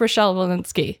 fuck Rochelle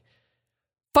Walensky.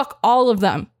 Fuck all of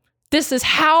them. This is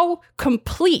how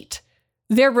complete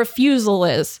their refusal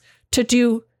is to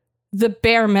do the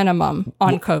bare minimum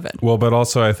on COVID. Well, but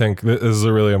also I think this is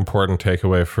a really important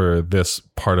takeaway for this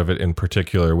part of it in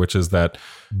particular, which is that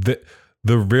the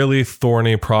really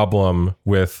thorny problem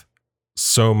with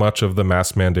so much of the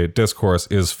mask mandate discourse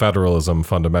is federalism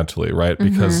fundamentally, right?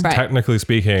 Because technically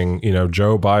speaking,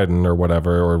 Joe Biden or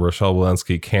whatever, or Rochelle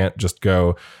Walensky can't just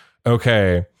go,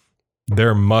 okay,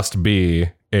 there must be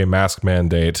a mask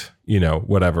mandate,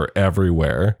 whatever,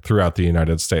 everywhere throughout the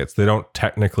United States. They don't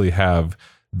technically have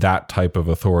that type of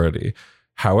authority.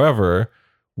 However,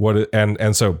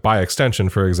 so by extension,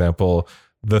 for example,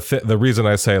 the reason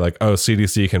I say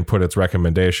CDC can put its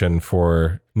recommendation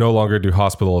for no longer do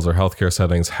hospitals or healthcare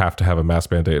settings have to have a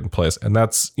mask mandate in place, and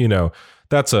that's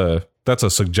a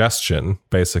suggestion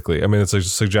basically. I mean, it's a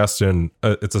suggestion.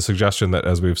 It's a suggestion that,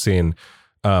 as we've seen,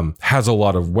 has a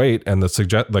lot of weight, and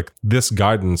this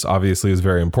guidance obviously is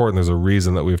very important. There's a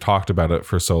reason that we've talked about it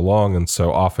for so long and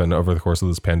so often over the course of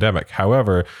this pandemic.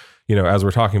 However, as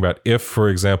we're talking about, if, for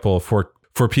example, for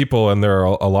people, and there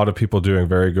are a lot of people doing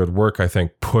very good work, I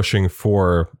think, pushing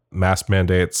for mask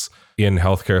mandates in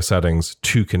healthcare settings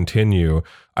to continue,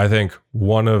 I think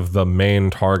one of the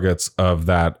main targets of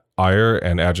that ire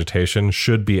and agitation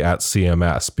should be at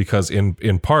CMS, because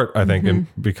in part, I think,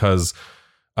 because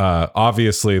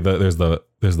obviously there's the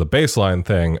baseline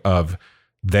thing of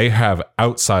they have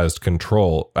outsized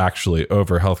control actually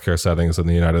over healthcare settings in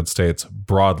the United States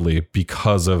broadly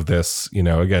because of this,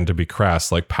 again, to be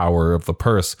crass, power of the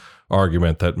purse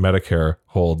argument that Medicare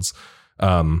holds.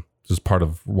 This is part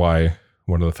of why,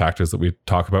 one of the factors that we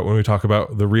talk about when we talk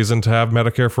about the reason to have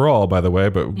Medicare for all, by the way,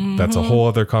 but that's a whole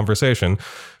other conversation.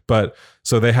 But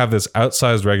so they have this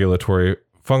outsized regulatory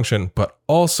function, but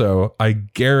also I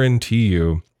guarantee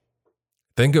you,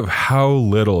 think of how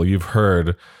little you've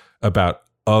heard about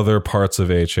other parts of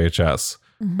HHS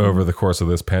over the course of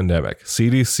this pandemic.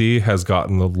 CDC has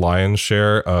gotten the lion's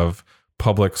share of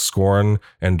public scorn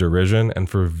and derision, and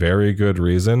for very good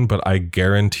reason, but I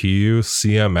guarantee you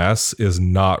CMS is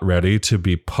not ready to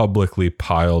be publicly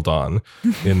piled on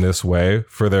in this way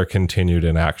for their continued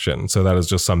inaction. So that is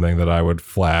just something that I would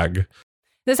flag.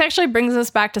 This actually brings us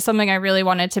back to something I really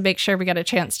wanted to make sure we got a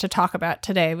chance to talk about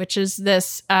today, which is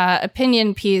this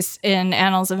opinion piece in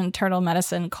Annals of Internal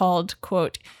Medicine called,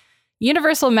 quote,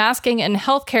 "Universal Masking in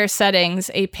Healthcare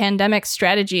Settings, a Pandemic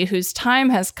Strategy Whose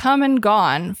Time Has Come and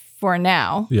Gone for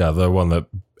Now." Yeah, the one that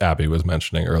Abby was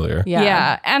mentioning earlier.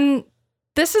 Yeah. And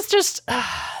this is just,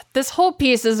 this whole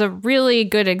piece is a really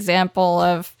good example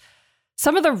of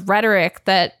some of the rhetoric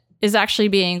that is actually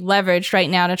being leveraged right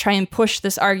now to try and push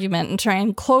this argument and try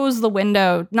and close the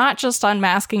window, not just on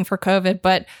masking for COVID,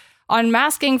 but on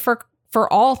masking for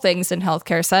all things in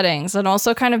healthcare settings, and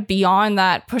also kind of beyond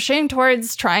that, pushing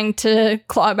towards trying to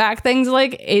claw back things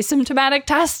like asymptomatic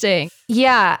testing.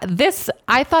 Yeah,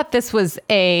 I thought this was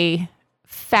a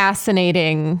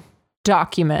fascinating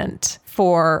document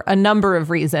for a number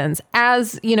of reasons.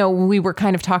 As, we were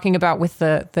kind of talking about with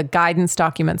the guidance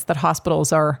documents that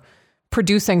hospitals are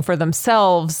producing for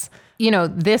themselves,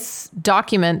 this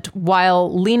document,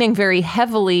 while leaning very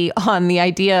heavily on the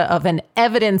idea of an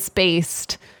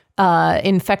evidence-based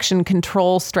infection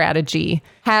control strategy,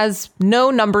 has no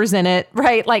numbers in it,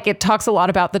 right? It talks a lot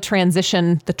about the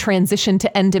transition to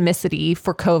endemicity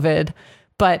for COVID,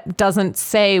 but doesn't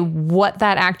say what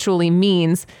that actually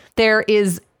means. There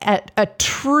is a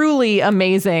truly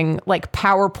amazing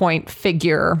PowerPoint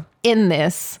figure in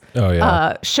this,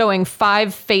 showing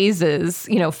 5 phases.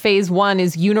 Phase 1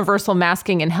 is universal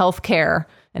masking in healthcare,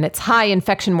 and it's high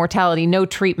infection mortality, no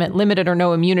treatment, limited or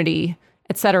no immunity,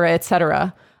 et cetera, et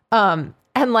cetera. And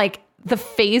like the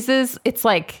phases, it's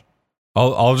like,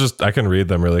 I can read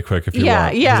them really quick if you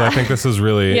want. Yeah. Because I think this is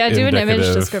really do indicative. an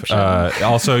image description. The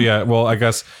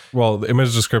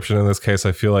image description in this case,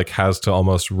 I feel like has to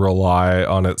almost rely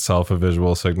on itself a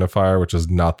visual signifier, which is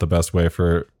not the best way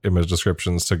for image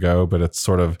descriptions to go. But it's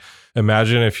sort of,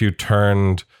 imagine if you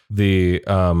turned the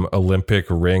Olympic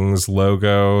rings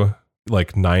logo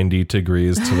like 90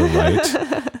 degrees to the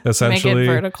right, essentially. Make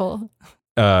it vertical.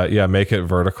 Make it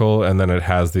vertical, and then it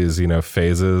has these,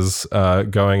 phases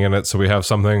going in it. So we have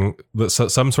something that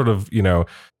some sort of,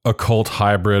 occult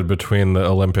hybrid between the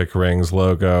Olympic rings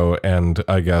logo and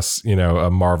I guess,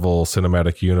 a Marvel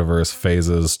Cinematic Universe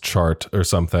phases chart or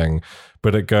something.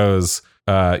 But it goes,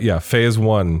 phase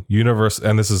 1, universe,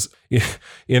 and this is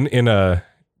in a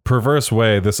perverse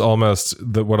way. This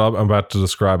what I'm about to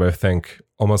describe, I think,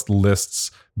 almost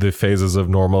lists the phases of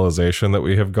normalization that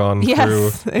we have gone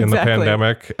through in the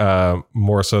pandemic,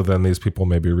 more so than these people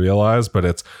maybe realize. But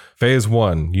it's phase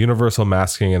 1, universal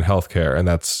masking in healthcare. And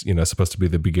that's, supposed to be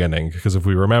the beginning. Because if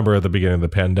we remember at the beginning of the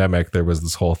pandemic, there was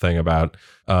this whole thing about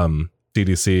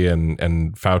CDC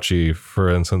and Fauci, for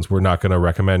instance, we're not going to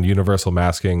recommend universal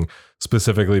masking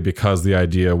specifically because the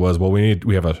idea was, well, we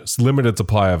have a limited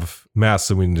supply of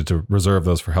masks and we need to reserve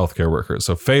those for healthcare workers.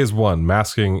 So phase 1,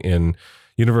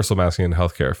 universal masking in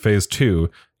healthcare. Phase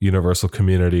 2, universal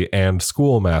community and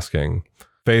school masking.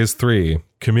 Phase 3,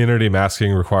 community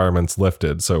masking requirements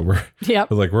lifted. So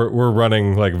we're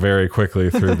running like very quickly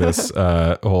through this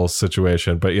whole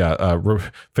situation. But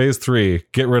phase 3,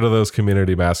 get rid of those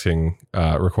community masking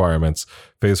requirements.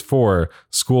 Phase 4,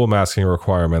 school masking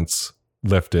requirements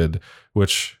lifted,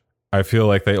 which I feel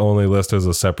like they only list as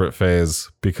a separate phase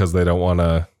because they don't want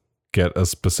to get a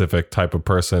specific type of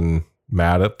person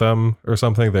mad at them or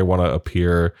something. They want to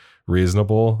appear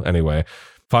reasonable. Anyway,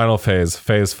 final phase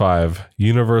 5,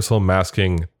 universal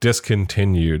masking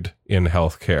discontinued in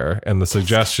healthcare. And the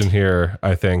suggestion here,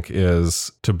 I think, is,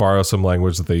 to borrow some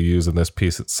language that they use in this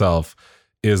piece itself,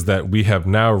 is that we have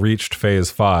now reached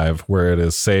phase 5 where it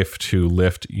is safe to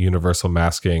lift universal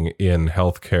masking in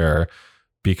healthcare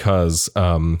because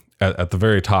at the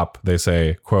very top they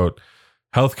say, quote,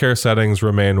 healthcare settings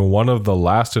remain one of the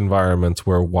last environments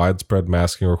where widespread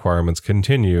masking requirements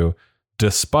continue,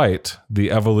 despite the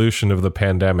evolution of the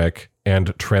pandemic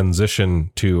and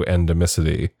transition to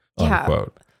endemicity,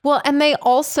 unquote. Well, and they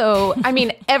also,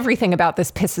 everything about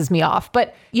this pisses me off,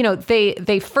 but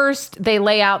they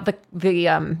lay out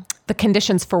the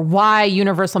conditions for why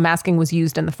universal masking was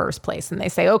used in the first place. And they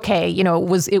say, okay,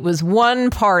 it was one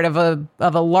part of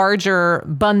a larger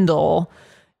bundle,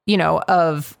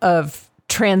 of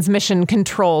transmission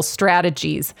control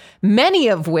strategies, many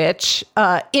of which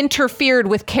interfered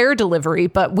with care delivery,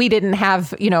 but we didn't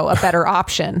have, a better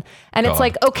option. And it's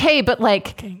like, okay, but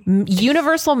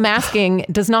universal masking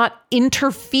does not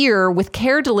interfere with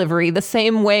care delivery the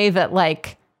same way that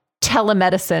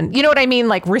telemedicine, you know what I mean?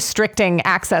 Like restricting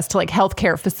access to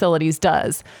healthcare facilities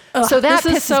does. Ugh, so that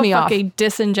this pisses is so me off. Fucking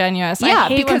disingenuous. I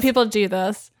hate when people do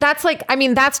this. That's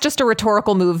that's just a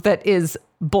rhetorical move that is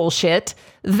bullshit.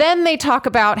 Then they talk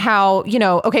about how,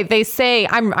 they say,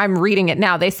 I'm reading it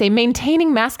now. They say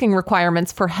maintaining masking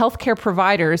requirements for healthcare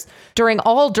providers during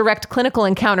all direct clinical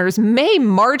encounters may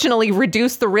marginally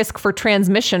reduce the risk for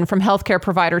transmission from healthcare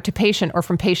provider to patient or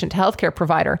from patient to healthcare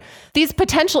provider. These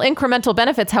potential incremental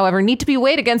benefits, however, need to be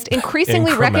weighed against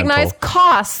increasingly recognized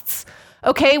costs,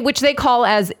 which they call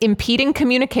as impeding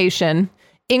communication,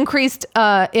 increased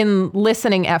in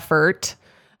listening effort,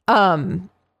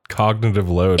 cognitive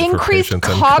load, increased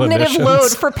cognitive load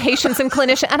for patients and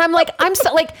clinicians. And I'm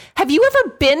have you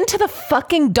ever been to the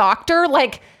fucking doctor?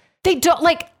 They don't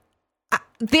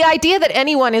the idea that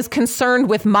anyone is concerned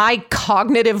with my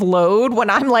cognitive load when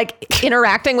I'm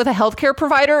interacting with a healthcare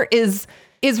provider is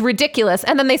ridiculous.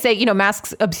 And then they say,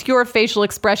 masks obscure facial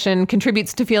expression, contribute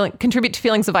to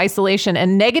feelings of isolation,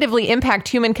 and negatively impact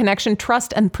human connection,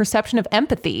 trust, and perception of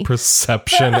empathy. And it's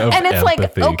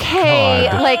empathy. Okay,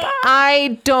 God.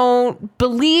 I don't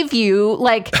believe you.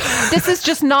 This is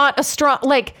just not a strong,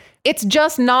 it's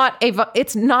just not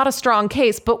it's not a strong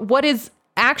case. But what is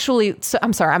actually,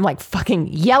 I'm sorry, I'm fucking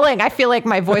yelling. I feel like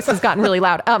my voice has gotten really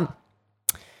loud.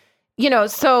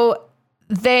 So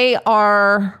they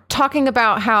are talking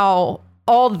about how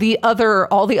all the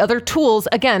other tools,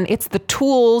 again, it's the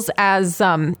tools as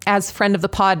friend of the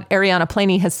pod, Ariana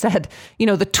Planey has said,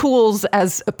 the tools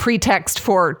as a pretext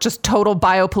for just total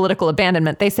biopolitical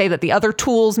abandonment. They say that the other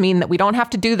tools mean that we don't have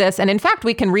to do this. And in fact,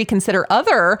 we can reconsider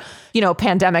other,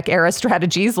 pandemic era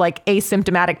strategies like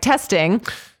asymptomatic testing.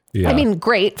 Yeah. I mean,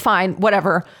 great, fine,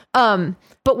 whatever.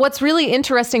 But what's really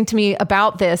interesting to me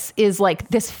about this is like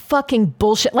this fucking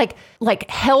bullshit, like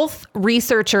health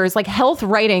researchers, like health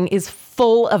writing is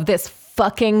full of this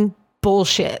fucking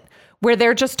bullshit where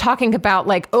they're just talking about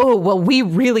like, oh, well, we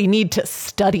really need to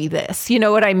study this. You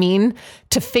know what I mean?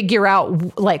 To figure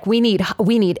out like we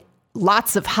need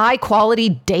lots of high quality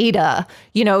data,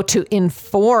 to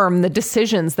inform the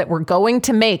decisions that we're going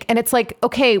to make. And it's like,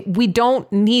 okay, we don't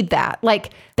need that. Like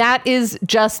that's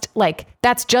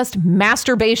just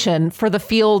masturbation for the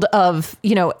field of,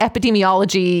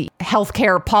 epidemiology,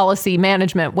 healthcare policy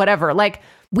management, whatever. Like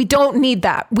we don't need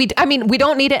that. We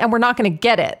don't need it and we're not going to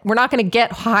get it. We're not going to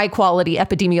get high quality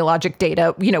epidemiologic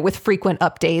data, with frequent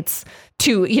updates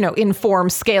to, inform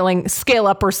scale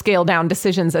up or scale down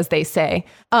decisions, as they say.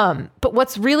 But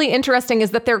what's really interesting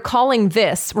is that they're calling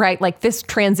this, right, like this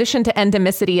transition to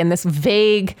endemicity and this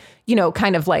vague,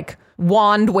 kind of like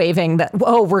wand waving that,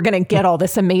 oh, we're going to get all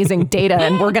this amazing data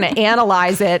and we're going to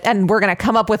analyze it and we're going to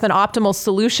come up with an optimal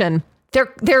solution.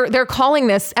 They're calling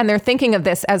this and they're thinking of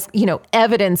this as,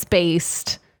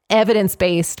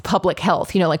 evidence-based public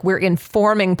health, like we're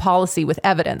informing policy with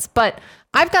evidence. But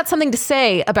I've got something to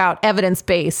say about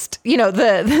evidence-based,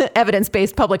 the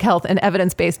evidence-based public health and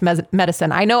evidence-based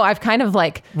medicine. I know I've kind of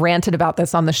like ranted about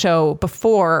this on the show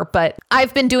before, but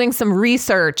I've been doing some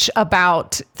research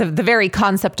about the very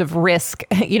concept of risk,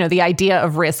 the idea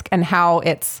of risk and how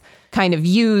it's kind of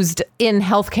used in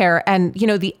healthcare. And,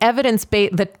 the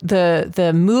evidence-based,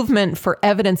 the movement for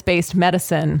evidence-based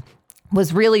medicine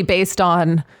was really based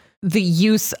on the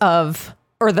use of,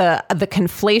 or the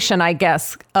conflation, I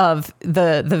guess, of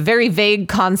the very vague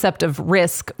concept of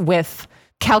risk with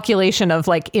calculation of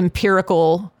like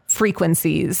empirical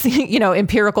frequencies,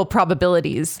 empirical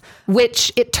probabilities,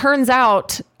 which it turns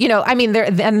out,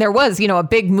 there was, a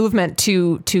big movement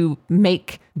to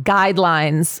make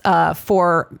guidelines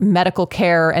for medical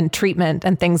care and treatment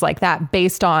and things like that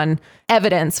based on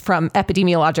evidence from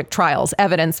epidemiologic trials.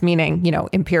 Evidence meaning,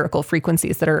 empirical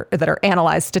frequencies that are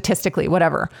analyzed statistically,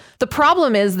 whatever. The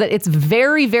problem is that it's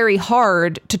very, very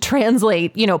hard to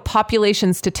translate,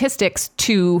 population statistics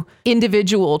to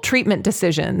individual treatment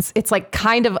decisions. It's like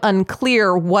kind of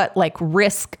unclear what like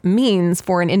risk means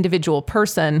for an individual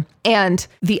person. And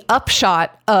the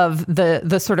upshot of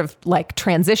the sort of like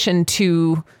transition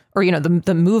to, or,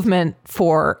 the movement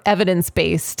for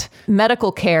evidence-based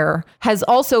medical care has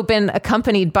also been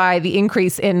accompanied by the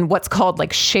increase in what's called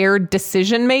like shared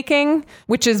decision-making,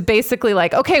 which is basically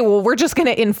like, okay, well, we're just going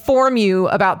to inform you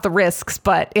about the risks,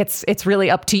 but it's really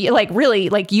up to you. Like really,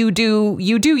 like you do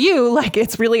you, like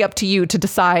it's really up to you to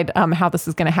decide how this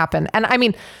is going to happen. And I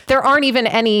mean, there aren't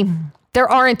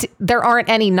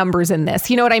any numbers in this.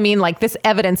 You know what I mean? Like this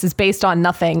evidence is based on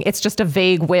nothing. It's just a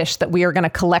vague wish that we are going to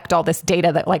collect all this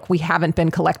data that like we haven't been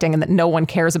collecting and that no one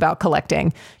cares about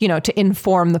collecting, to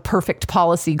inform the perfect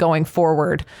policy going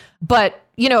forward. But,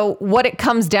 what it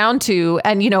comes down to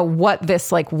and, what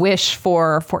this like wish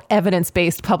for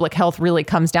evidence-based public health really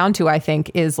comes down to, I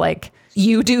think, is like,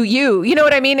 you do you know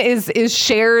what I mean? Is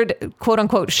shared, quote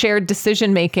unquote, shared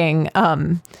decision making.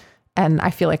 And I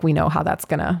feel like we know how that's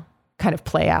going to kind of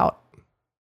play out.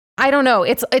 I don't know.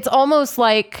 It's almost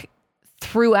like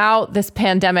throughout this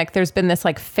pandemic, there's been this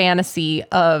like fantasy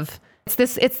of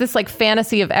it's this like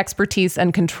fantasy of expertise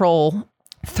and control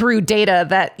through data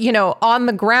that, on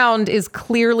the ground is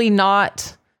clearly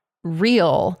not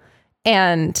real.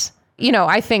 And,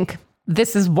 I think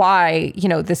this is why,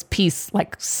 this piece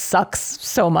like sucks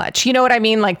so much. You know what I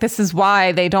mean? Like, this is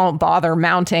why they don't bother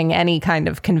mounting any kind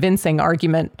of convincing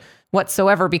argument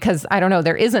whatsoever, because I don't know,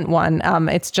 there isn't one.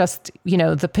 It's just,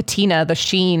 the patina, the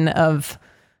sheen of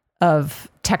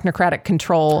technocratic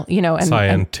control, and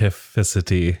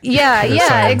scientificity. Yeah,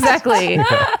 exactly.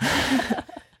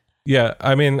 Yeah,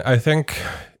 I mean, I think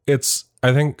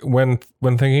when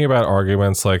thinking about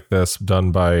arguments like this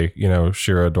done by,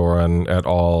 Shira Doran et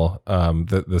al.,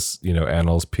 this,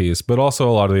 Annals piece, but also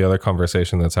a lot of the other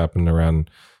conversation that's happened around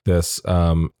this,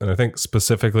 and I think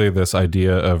specifically this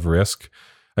idea of risk,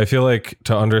 I feel like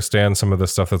to understand some of the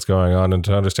stuff that's going on and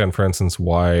to understand, for instance,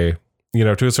 why,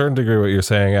 to a certain degree, what you're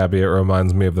saying, Abby, it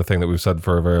reminds me of the thing that we've said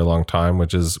for a very long time,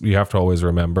 which is you have to always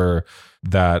remember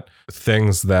that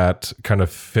things that kind of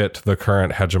fit the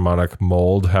current hegemonic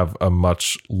mold have a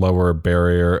much lower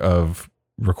barrier of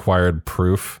required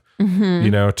proof,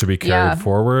 to be carried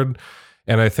forward.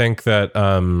 And I think that,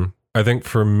 I think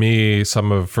for me,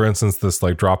 for instance, this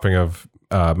like dropping of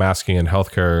masking in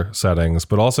healthcare settings,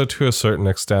 but also to a certain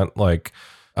extent, like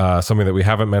something that we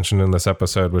haven't mentioned in this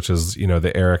episode, which is,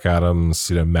 the Eric Adams,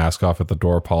 mask off at the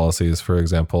door policies, for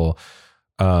example.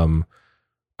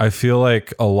 I feel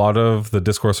like a lot of the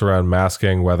discourse around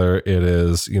masking, whether it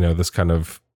is, this kind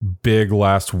of big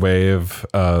last wave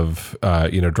of,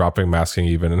 dropping masking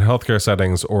even in healthcare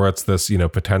settings, or it's this,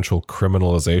 potential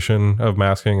criminalization of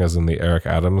masking, as in the Eric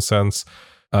Adams sense.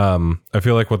 I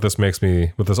feel like what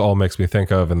this all makes me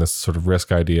think of, and this sort of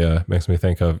risk idea makes me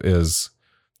think of is,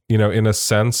 in a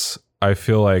sense, I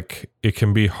feel like it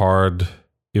can be hard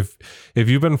if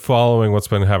you've been following what's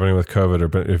been happening with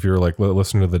COVID, or if you're like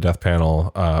listening to the Death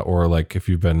Panel, or like if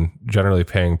you've been generally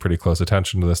paying pretty close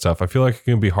attention to this stuff, I feel like it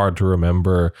can be hard to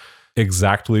remember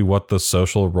exactly what the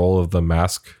social role of the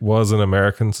mask was in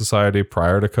American society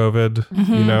prior to COVID.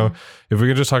 Mm-hmm. If we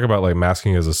could just talk about like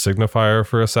masking as a signifier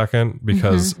for a second,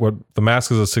 because what the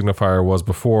mask as a signifier was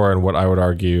before, and what I would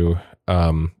argue,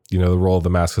 the role of the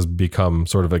mask has become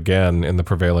sort of again in the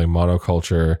prevailing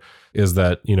monoculture, is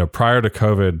that, prior to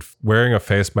COVID, wearing a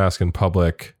face mask in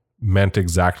public meant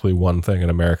exactly one thing in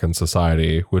American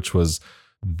society, which was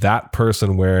that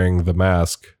person wearing the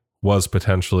mask was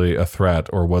potentially a threat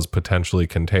or was potentially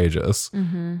contagious,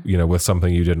 with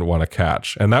something you didn't want to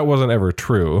catch. And that wasn't ever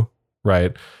true,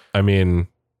 right? I mean,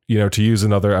 to use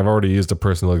another, I've already used a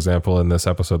personal example in this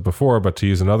episode before, but to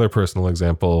use another personal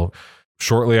example,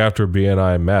 shortly after B and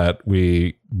I met,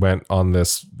 we went on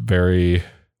this very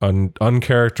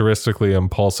uncharacteristically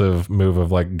impulsive move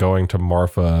of like going to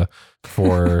Marfa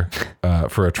for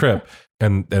a trip.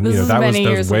 And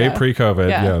that was way pre-COVID.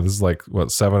 Yeah, this is like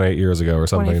 7-8 years ago or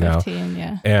something now.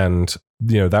 Yeah. And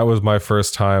that was my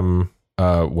first time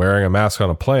wearing a mask on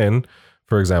a plane,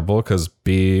 for example, because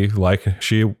B, like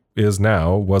she is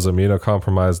now, was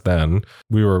immunocompromised then.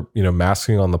 We were,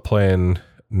 masking on the plane,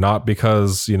 not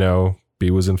because, B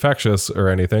was infectious or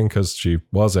anything, because she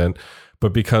wasn't,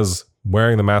 but because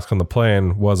wearing the mask on the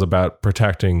plane was about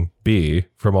protecting B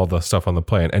from all the stuff on the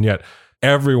plane. And yet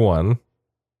everyone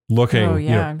looking,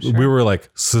 sure. We were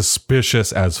like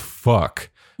suspicious as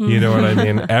fuck. You know what I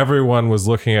mean? Everyone was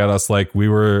looking at us like we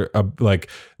were like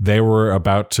they were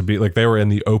about to be like they were in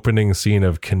the opening scene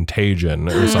of Contagion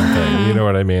or something. You know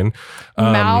what I mean?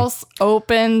 Mouth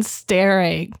open,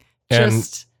 staring,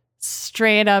 just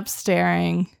straight up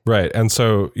staring. Right. And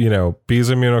so,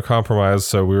 B's immunocompromised.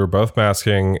 So we were both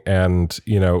masking, and,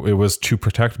 it was to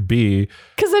protect B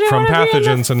from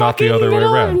pathogens and not the other way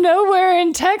around. Nowhere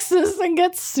in Texas and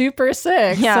get super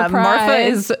sick. Yeah. Surprise. Marfa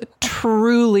is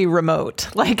truly remote.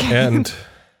 Like, and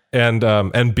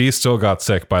B still got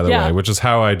sick, by the way, which is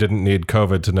how I didn't need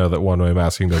COVID to know that one-way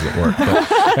masking doesn't work.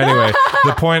 But anyway,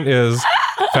 the point is,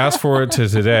 fast forward to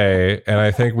today, and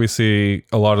I think we see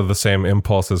a lot of the same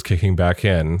impulses kicking back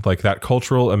in. Like that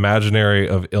cultural imaginary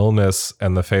of illness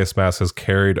and the face mask has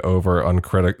carried over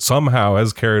uncritically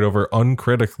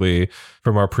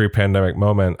from our pre-pandemic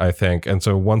moment, I think. And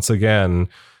so once again,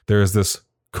 there's this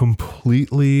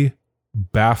completely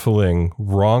baffling,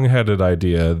 wrong-headed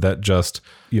idea that just,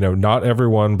 not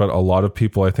everyone, but a lot of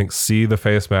people, I think, see the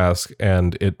face mask,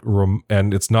 and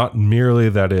it's not merely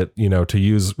that it, to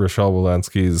use Rochelle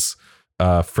Walensky's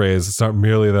phrase, it's not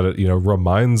merely that it,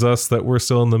 reminds us that we're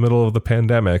still in the middle of the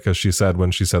pandemic, as she said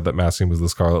when she said that masking was the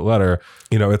scarlet letter.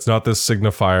 It's not this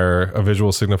signifier, a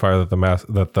visual signifier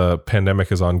that the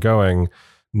pandemic is ongoing.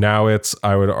 Now it's,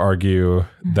 I would argue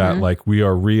that like we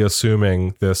are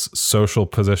reassuming this social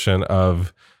position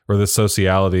of, or this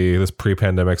sociality, this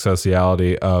pre-pandemic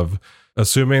sociality of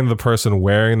assuming the person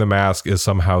wearing the mask is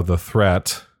somehow the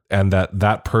threat, and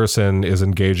that person is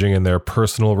engaging in their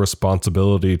personal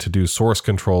responsibility to do source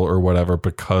control or whatever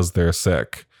because they're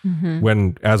sick.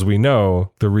 When, as we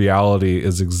know, the reality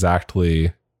is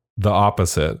exactly the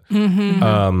opposite.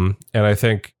 And I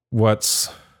think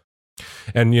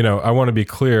I want to be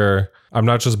clear, I'm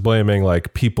not just blaming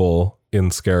like people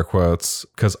in scare quotes,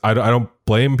 because I don't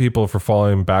blame people for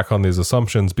falling back on these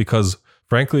assumptions, because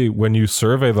frankly, when you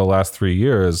survey the last 3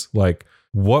 years, like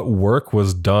what work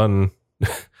was done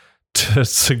to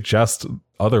suggest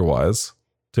otherwise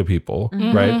to people,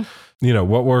 right?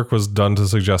 What work was done to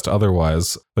suggest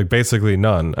otherwise? Like basically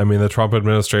none. I mean, the Trump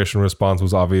administration response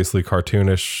was obviously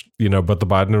cartoonish, but the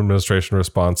Biden administration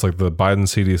response, like the Biden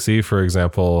CDC, for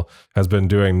example, has been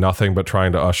doing nothing but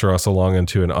trying to usher us along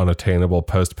into an unattainable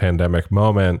post-pandemic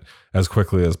moment as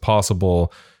quickly as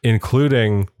possible,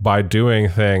 including by doing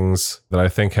things that I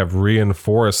think have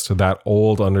reinforced that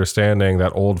old understanding,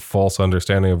 that old false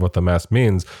understanding of what the mask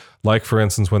means, Like, for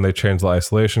instance, when they changed the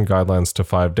isolation guidelines to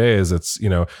 5 days, it's,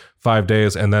 5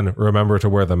 days and then remember to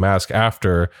wear the mask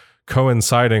after,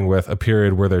 coinciding with a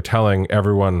period where they're telling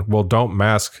everyone, well, don't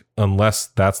mask unless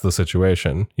that's the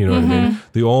situation. You know what I mean?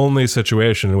 The only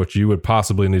situation in which you would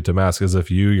possibly need to mask is if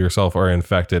you yourself are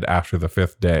infected after the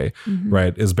 5th day,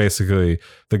 right? Is basically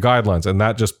the guidelines. And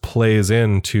that just plays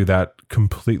into that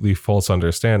completely false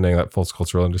understanding, that false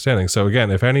cultural understanding. So again,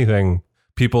 if anything,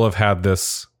 people have had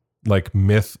this like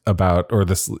myth about, or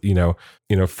this,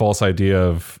 false idea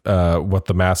of what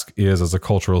the mask is as a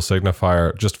cultural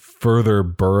signifier, just further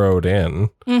burrowed in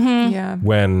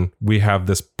when we have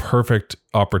this perfect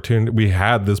opportunity. We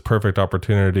had this perfect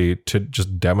opportunity to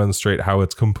just demonstrate how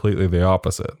it's completely the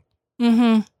opposite.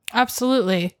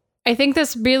 Absolutely. I think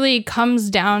this really comes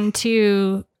down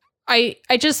to, I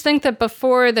just think that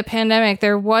before the pandemic,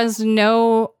 there was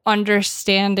no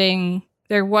understanding,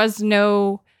 there was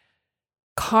no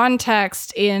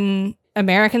context in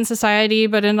American society,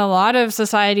 but in a lot of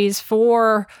societies,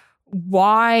 for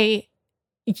why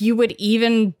you would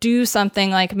even do something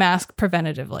like mask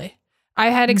preventatively. I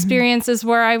had experiences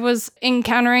where I was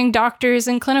encountering doctors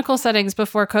in clinical settings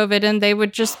before COVID, and they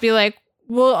would just be like,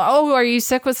 well, are you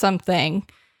sick with something?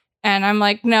 And I'm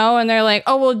like, no. And they're like,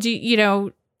 oh, well, do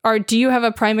you have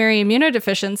a primary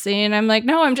immunodeficiency? And I'm like,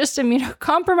 no, I'm just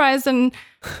immunocompromised, and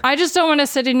I just don't want to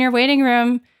sit in your waiting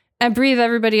room and breathe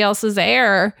everybody else's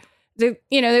air.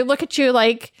 They look at you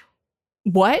like,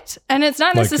 what? And it's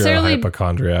not like necessarily you're a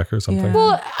hypochondriac or something. Yeah.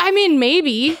 Well, I mean,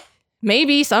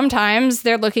 maybe sometimes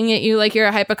they're looking at you like you're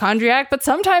a hypochondriac, but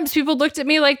sometimes people looked at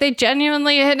me like they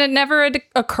genuinely had never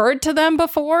occurred to them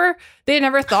before. They had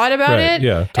never thought about it.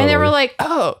 Yeah, totally. And they were like,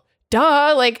 oh,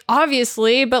 duh, like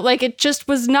obviously, but like it just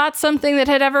was not something that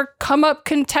had ever come up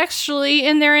contextually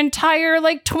in their entire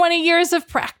like 20 years of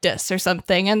practice or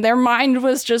something. And their mind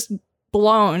was just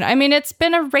blown. I mean, it's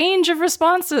been a range of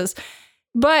responses,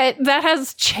 but that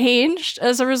has changed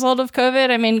as a result of COVID.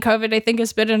 I mean, COVID, I think,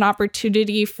 has been an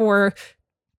opportunity for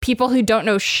people who don't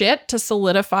know shit to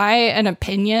solidify an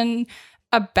opinion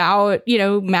about,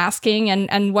 masking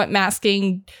and what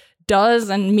masking does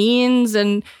and means,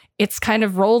 and its kind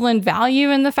of role and value.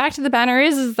 And the fact of the matter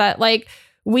is that like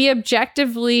we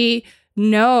objectively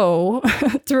know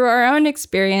through our own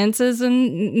experiences,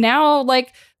 and now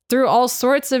like through all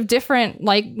sorts of different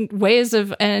like ways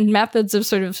of and methods of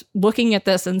sort of looking at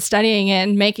this and studying it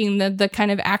and making the kind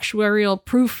of actuarial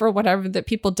proof or whatever that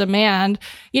people demand,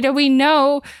 we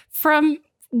know from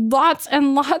lots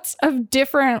and lots of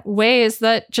different ways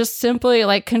that just simply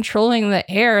like controlling the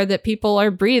air that people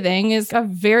are breathing is a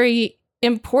very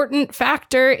important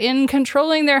factor in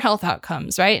controlling their health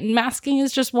outcomes, right? And masking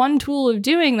is just one tool of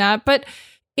doing that. But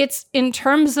it's in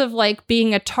terms of like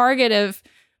being a target of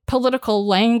political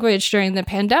language during the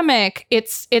pandemic,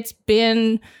 it's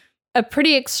been a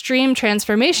pretty extreme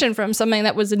transformation from something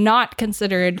that was not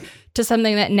considered to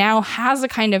something that now has a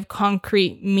kind of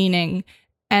concrete meaning,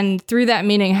 and through that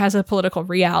meaning has a political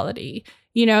reality,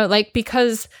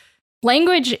 because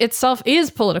language itself is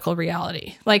political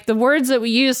reality. Like the words that we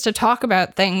use to talk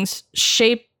about things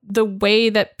shape the way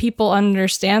that people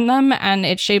understand them, and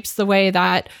it shapes the way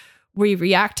that we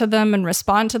react to them and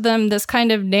respond to them. This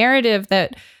kind of narrative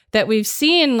that we've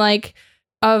seen, like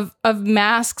of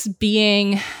masks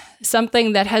being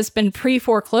something that has been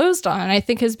pre-foreclosed on, I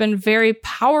think has been very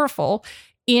powerful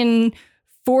in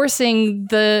forcing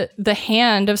the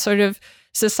hand of sort of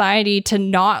society to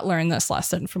not learn this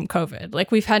lesson from COVID.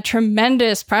 Like we've had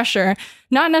tremendous pressure,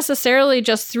 not necessarily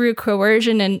just through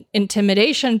coercion and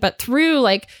intimidation, but through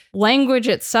like language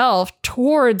itself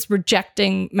towards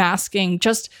rejecting masking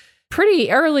just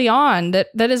pretty early on that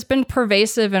has been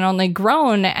pervasive and only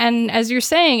grown. And as you're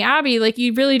saying, Abby, like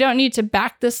you really don't need to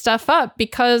back this stuff up,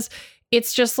 because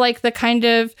it's just like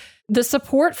the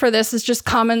support for this is just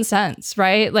common sense,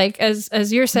 right? Like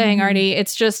as you're saying, Artie,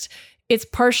 it's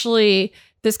partially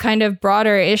this kind of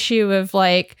broader issue of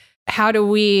like, how do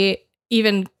we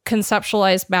even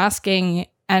conceptualize masking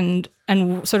and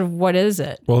sort of what is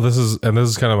it? Well, this is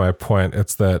kind of my point.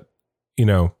 It's that,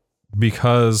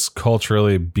 because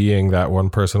culturally being that one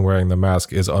person wearing the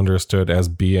mask is understood as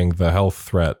being the health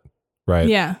threat, right?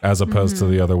 Yeah. As opposed to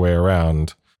the other way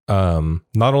around.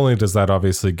 Not only does that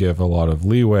obviously give a lot of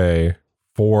leeway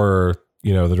for,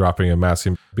 the dropping of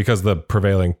masking, because the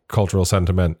prevailing cultural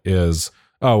sentiment is,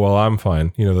 oh, well, I'm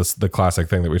fine. The classic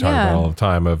thing that we talk about all the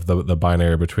time of the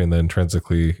binary between the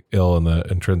intrinsically ill and the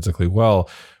intrinsically well,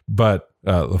 but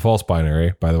the false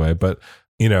binary, by the way. But,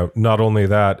 not only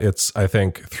that, it's, I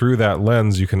think through that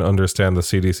lens, you can understand the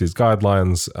CDC's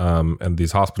guidelines and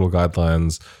these hospital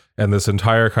guidelines and this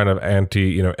entire kind of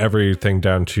everything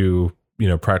down to,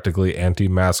 practically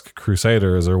anti-mask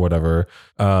crusaders or whatever,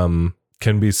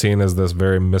 can be seen as this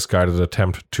very misguided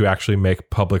attempt to actually make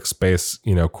public space,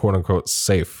 quote unquote,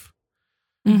 safe.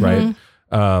 Mm-hmm. Right.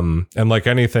 And like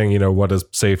anything, what does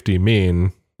safety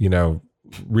mean?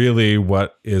 Really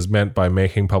what is meant by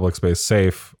making public space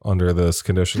safe under this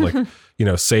condition, like,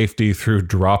 safety through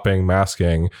dropping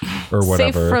masking or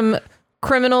whatever. Safe from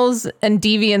criminals and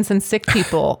deviants and sick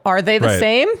people. Are they the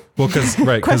same? Well,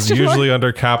 because usually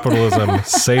under capitalism,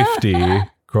 safety,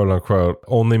 quote unquote,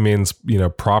 only means,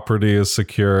 property is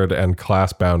secured and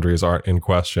class boundaries aren't in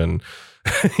question.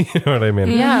 You know what I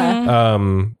mean? Yeah.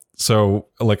 So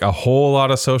like a whole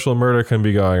lot of social murder can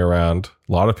be going around.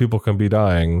 A lot of people can be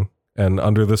dying. And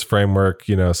under this framework,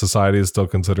 society is still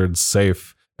considered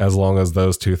safe as long as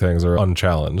those two things are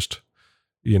unchallenged.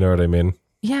 You know what I mean?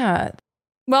 Yeah.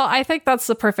 Well, I think that's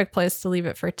the perfect place to leave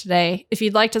it for today. If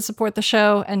you'd like to support the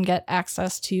show and get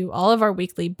access to all of our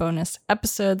weekly bonus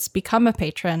episodes, become a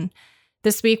patron.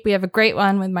 This week, we have a great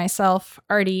one with myself,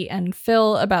 Artie, and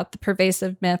Phil about the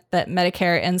pervasive myth that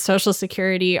Medicare and Social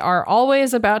Security are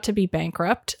always about to be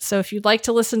bankrupt. So if you'd like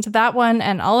to listen to that one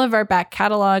and all of our back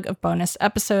catalog of bonus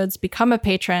episodes, become a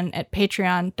patron at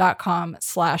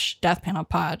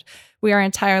patreon.com/deathpanelpod. We are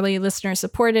entirely listener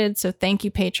supported, so thank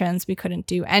you, patrons. We couldn't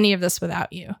do any of this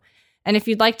without you. And if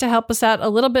you'd like to help us out a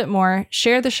little bit more,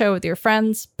 share the show with your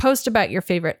friends, post about your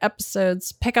favorite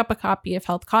episodes, pick up a copy of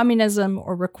Health Communism,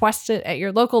 or request it at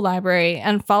your local library,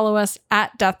 and follow us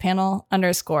at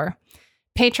deathpanel_.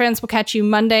 Patrons will catch you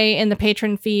Monday in the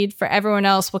patron feed. For everyone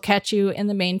else, we'll catch you in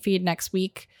the main feed next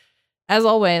week. As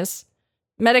always,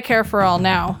 Medicare for all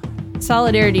now.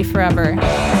 Solidarity forever.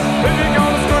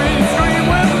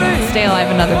 Stay alive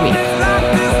another week.